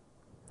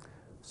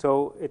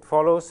 So it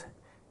follows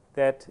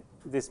that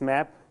this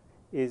map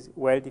is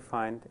well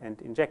defined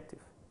and injective.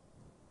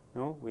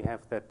 We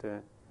have that.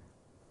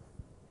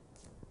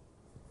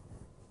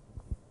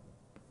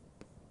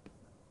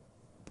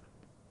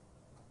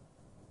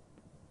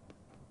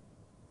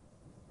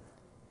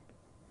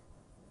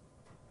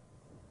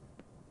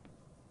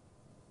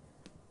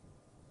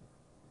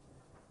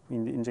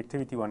 In the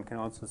injectivity, one can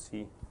also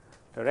see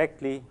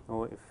directly,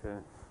 or if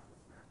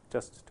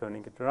just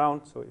turning it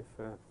around. So if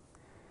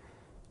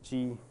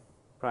g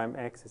prime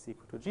x is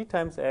equal to g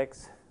times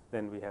x,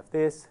 then we have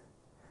this,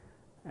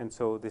 and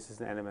so this is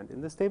an element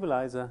in the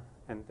stabilizer,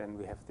 and then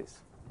we have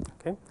this.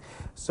 Okay,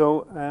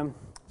 so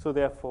so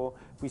therefore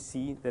we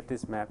see that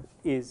this map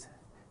is,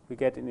 we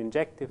get an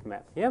injective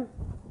map here,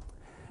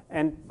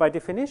 and by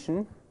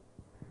definition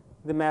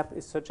the map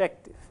is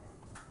surjective.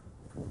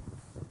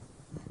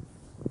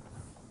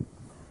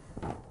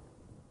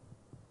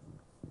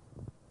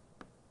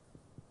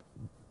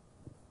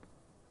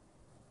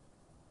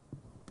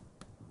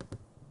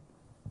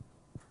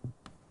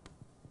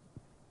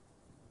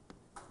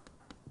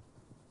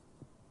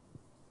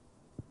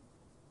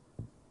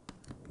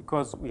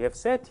 Because we have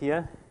said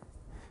here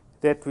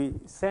that we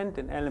send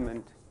an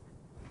element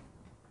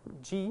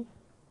g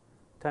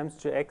times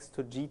gx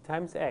to g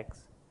times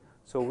x.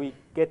 So we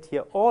get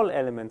here all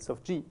elements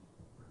of g.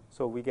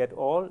 So we get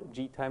all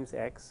g times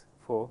x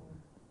for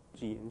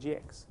g and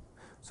gx.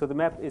 So the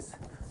map is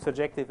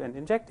surjective and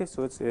injective,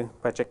 so it's a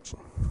bijection.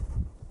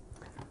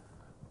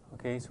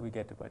 Okay, so we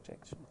get a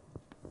bijection.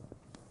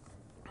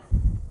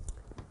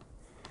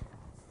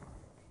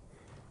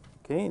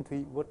 Okay, and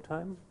what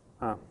time?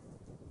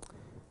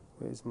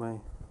 Where is my,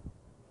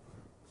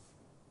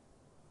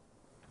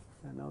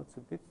 and now it's a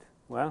bit,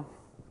 well,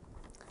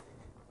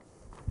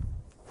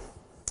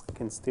 I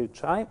can still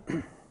try.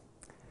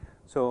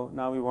 So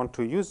now we want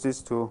to use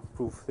this to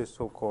prove this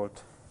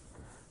so-called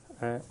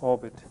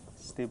orbit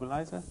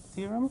stabilizer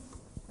theorem,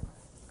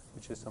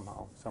 which is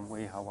somehow, some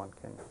way how one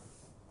can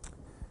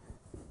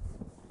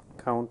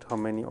count how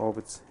many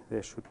orbits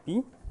there should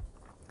be.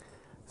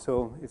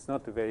 So it's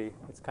not a very,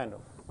 it's kind of,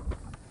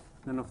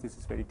 none of this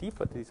is very deep,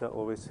 but these are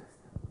always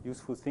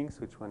useful things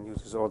which one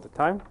uses all the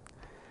time.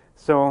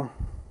 So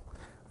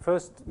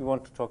first we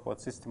want to talk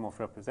about system of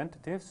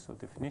representatives, so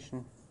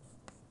definition.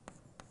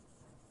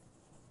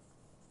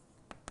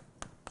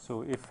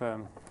 So if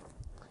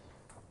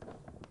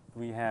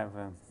we have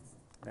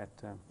that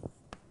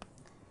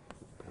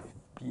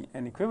be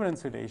an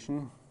equivalence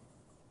relation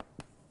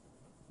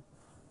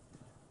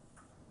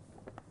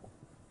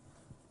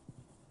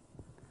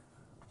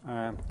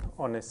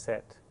on a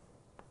set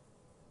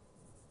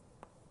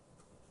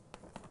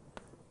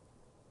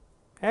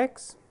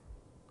X.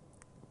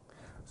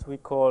 So we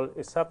call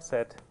a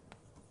subset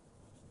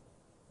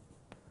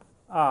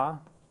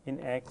R in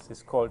X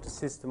is called a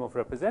system of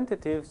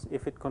representatives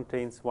if it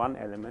contains one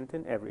element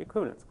in every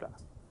equivalence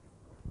class.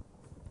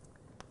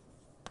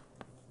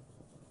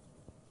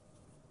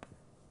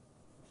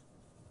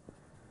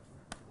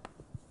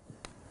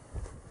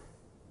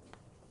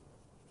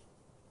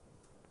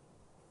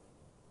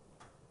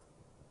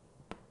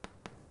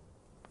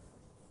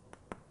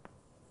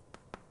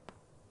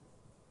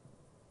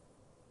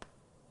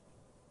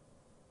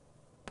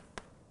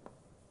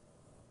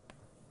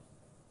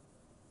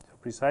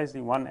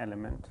 Precisely one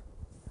element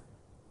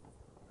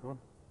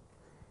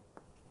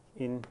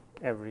in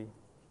every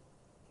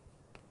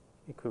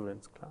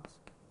equivalence class.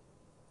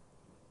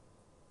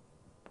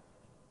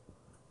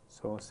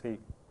 So say,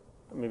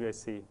 maybe I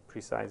say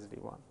precisely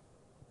one.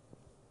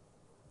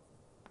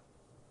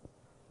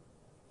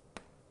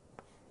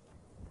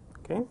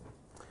 Okay.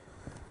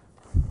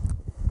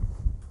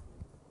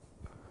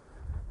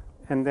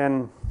 And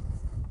then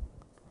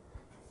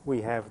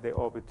we have the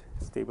orbit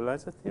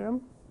stabilizer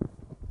theorem,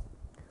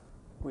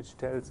 which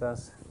tells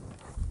us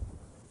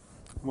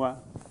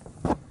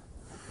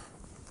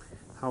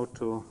how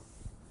to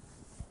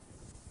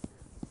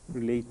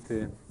relate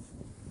the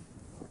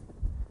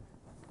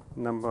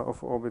number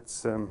of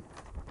orbits.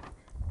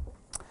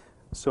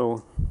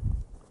 So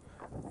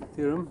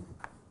theorem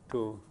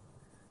to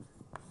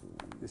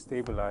the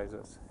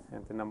stabilizers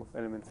and the number of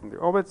elements in the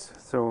orbits.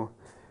 So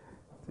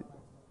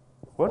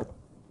what?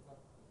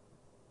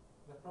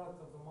 The product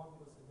of the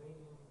modulus of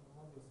alien and the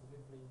modulus of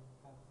every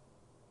have.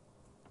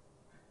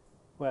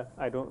 Well,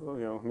 I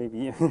don't,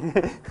 maybe.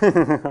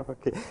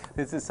 Okay,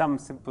 this is some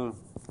simple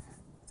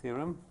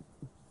theorem.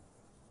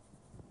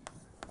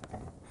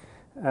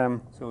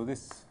 So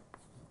this is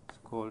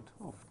called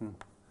often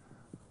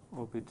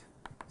orbit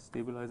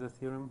stabilizer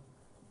theorem.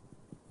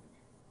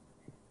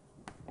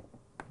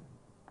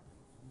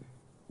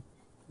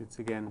 It's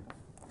again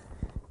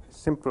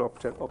simple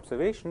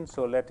observation.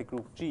 So let the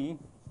group G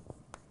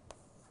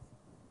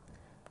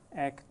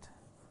act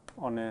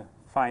on a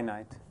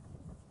finite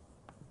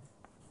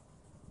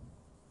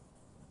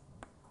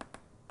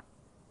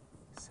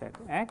set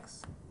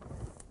X,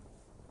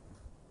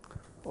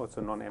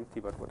 also non-empty,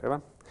 but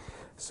whatever.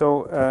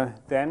 So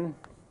then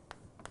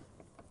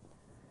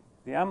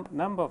the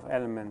number of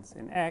elements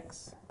in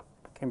X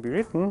can be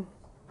written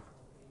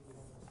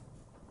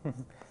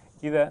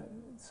either.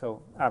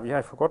 So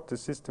I forgot the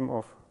system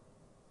of.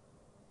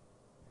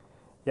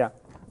 Yeah.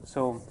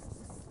 So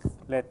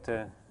let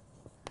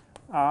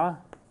R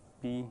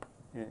be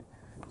a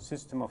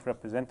system of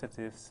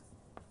representatives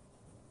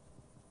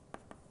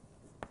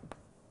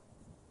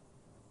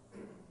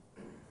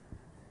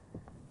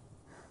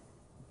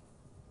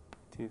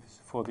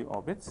for the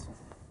orbits.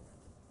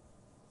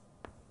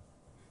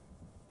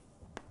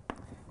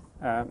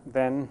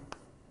 Then,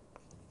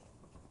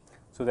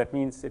 so that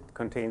means it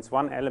contains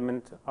one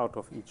element out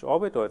of each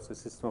orbit, or it's a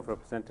system of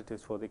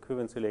representatives for the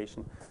equivalence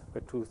relation,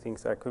 where two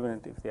things are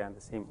equivalent if they are in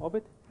the same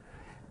orbit.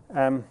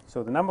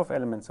 So the number of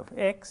elements of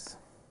X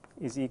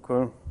is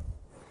equal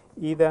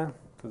either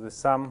to the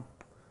sum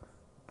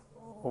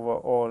over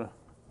all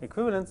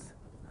equivalents,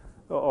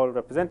 or all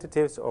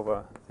representatives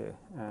over the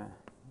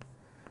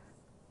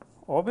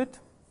orbit,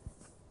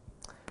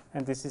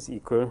 and this is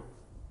equal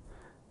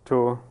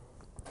to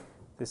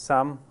the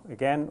sum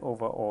again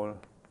over all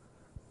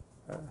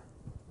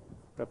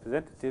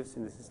representatives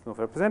in the system of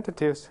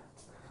representatives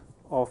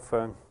of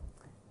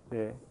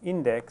the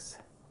index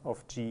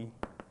of G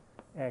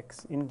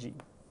X in G.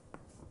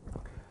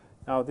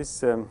 Now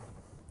this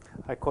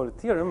I call it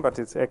theorem, but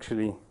it's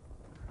actually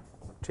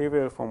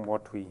trivial from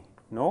what we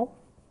know.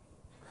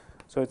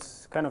 So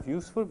it's kind of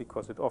useful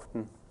because it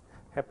often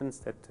happens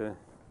that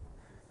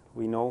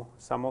we know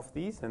some of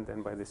these, and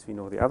then by this we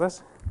know the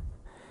others.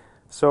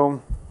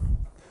 So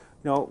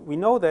we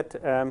know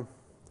that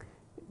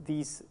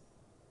these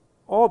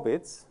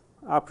orbits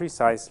are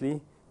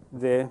precisely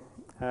the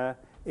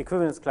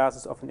equivalence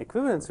classes of an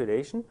equivalence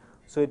relation.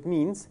 So it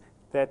means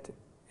that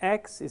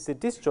X is the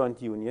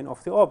disjoint union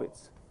of the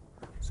orbits.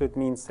 So it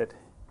means that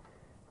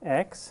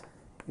X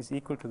is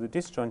equal to the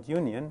disjoint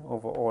union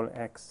over all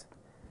X,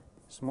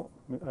 small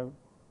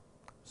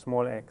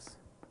x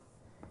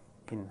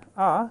in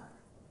R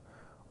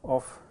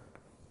of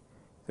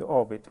the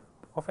orbit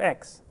of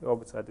X. The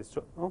orbits are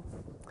disjoint. Oh.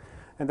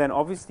 And then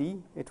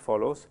obviously it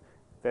follows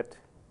that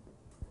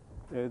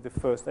the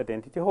first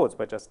identity holds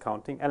by just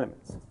counting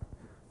elements.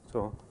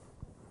 So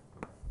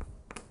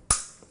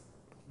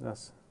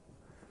thus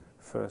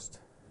first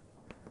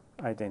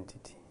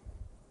identity.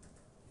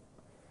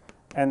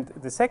 And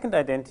the second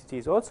identity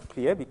is also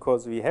clear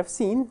because we have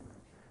seen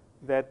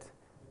that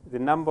the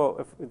number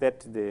of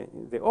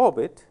the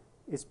orbit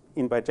is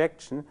in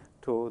bijection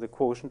to the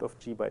quotient of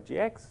g by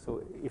gx.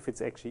 So if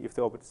it's actually, if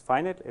the orbit is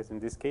finite, as in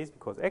this case,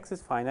 because x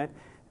is finite,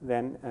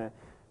 then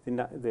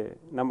the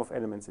number of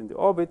elements in the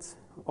orbit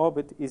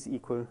is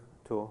equal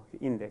to the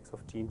index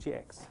of g and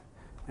gx.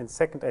 And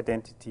second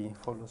identity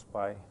follows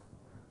by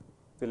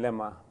the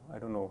lemma, I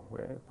don't know,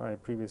 where by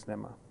previous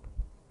lemma.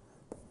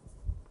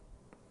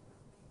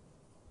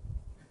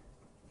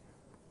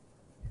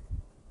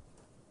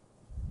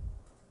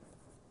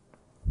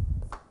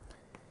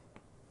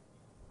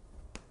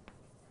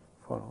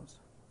 Follows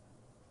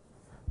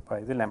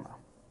by the lemma,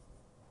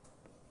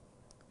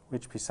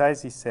 which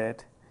precisely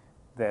said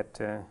that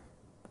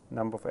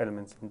number of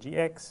elements in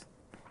gx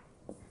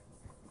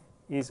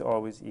is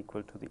always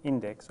equal to the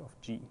index of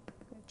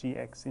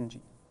gx in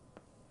g.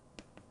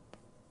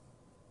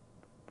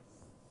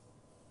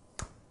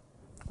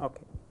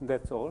 Okay,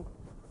 that's all.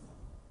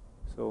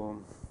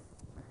 So,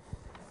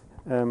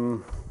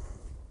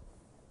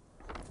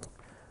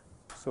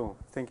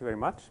 thank you very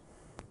much.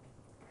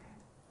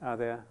 Are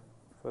there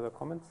further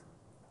comments,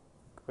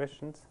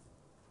 questions?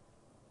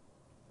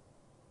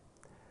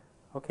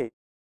 Okay.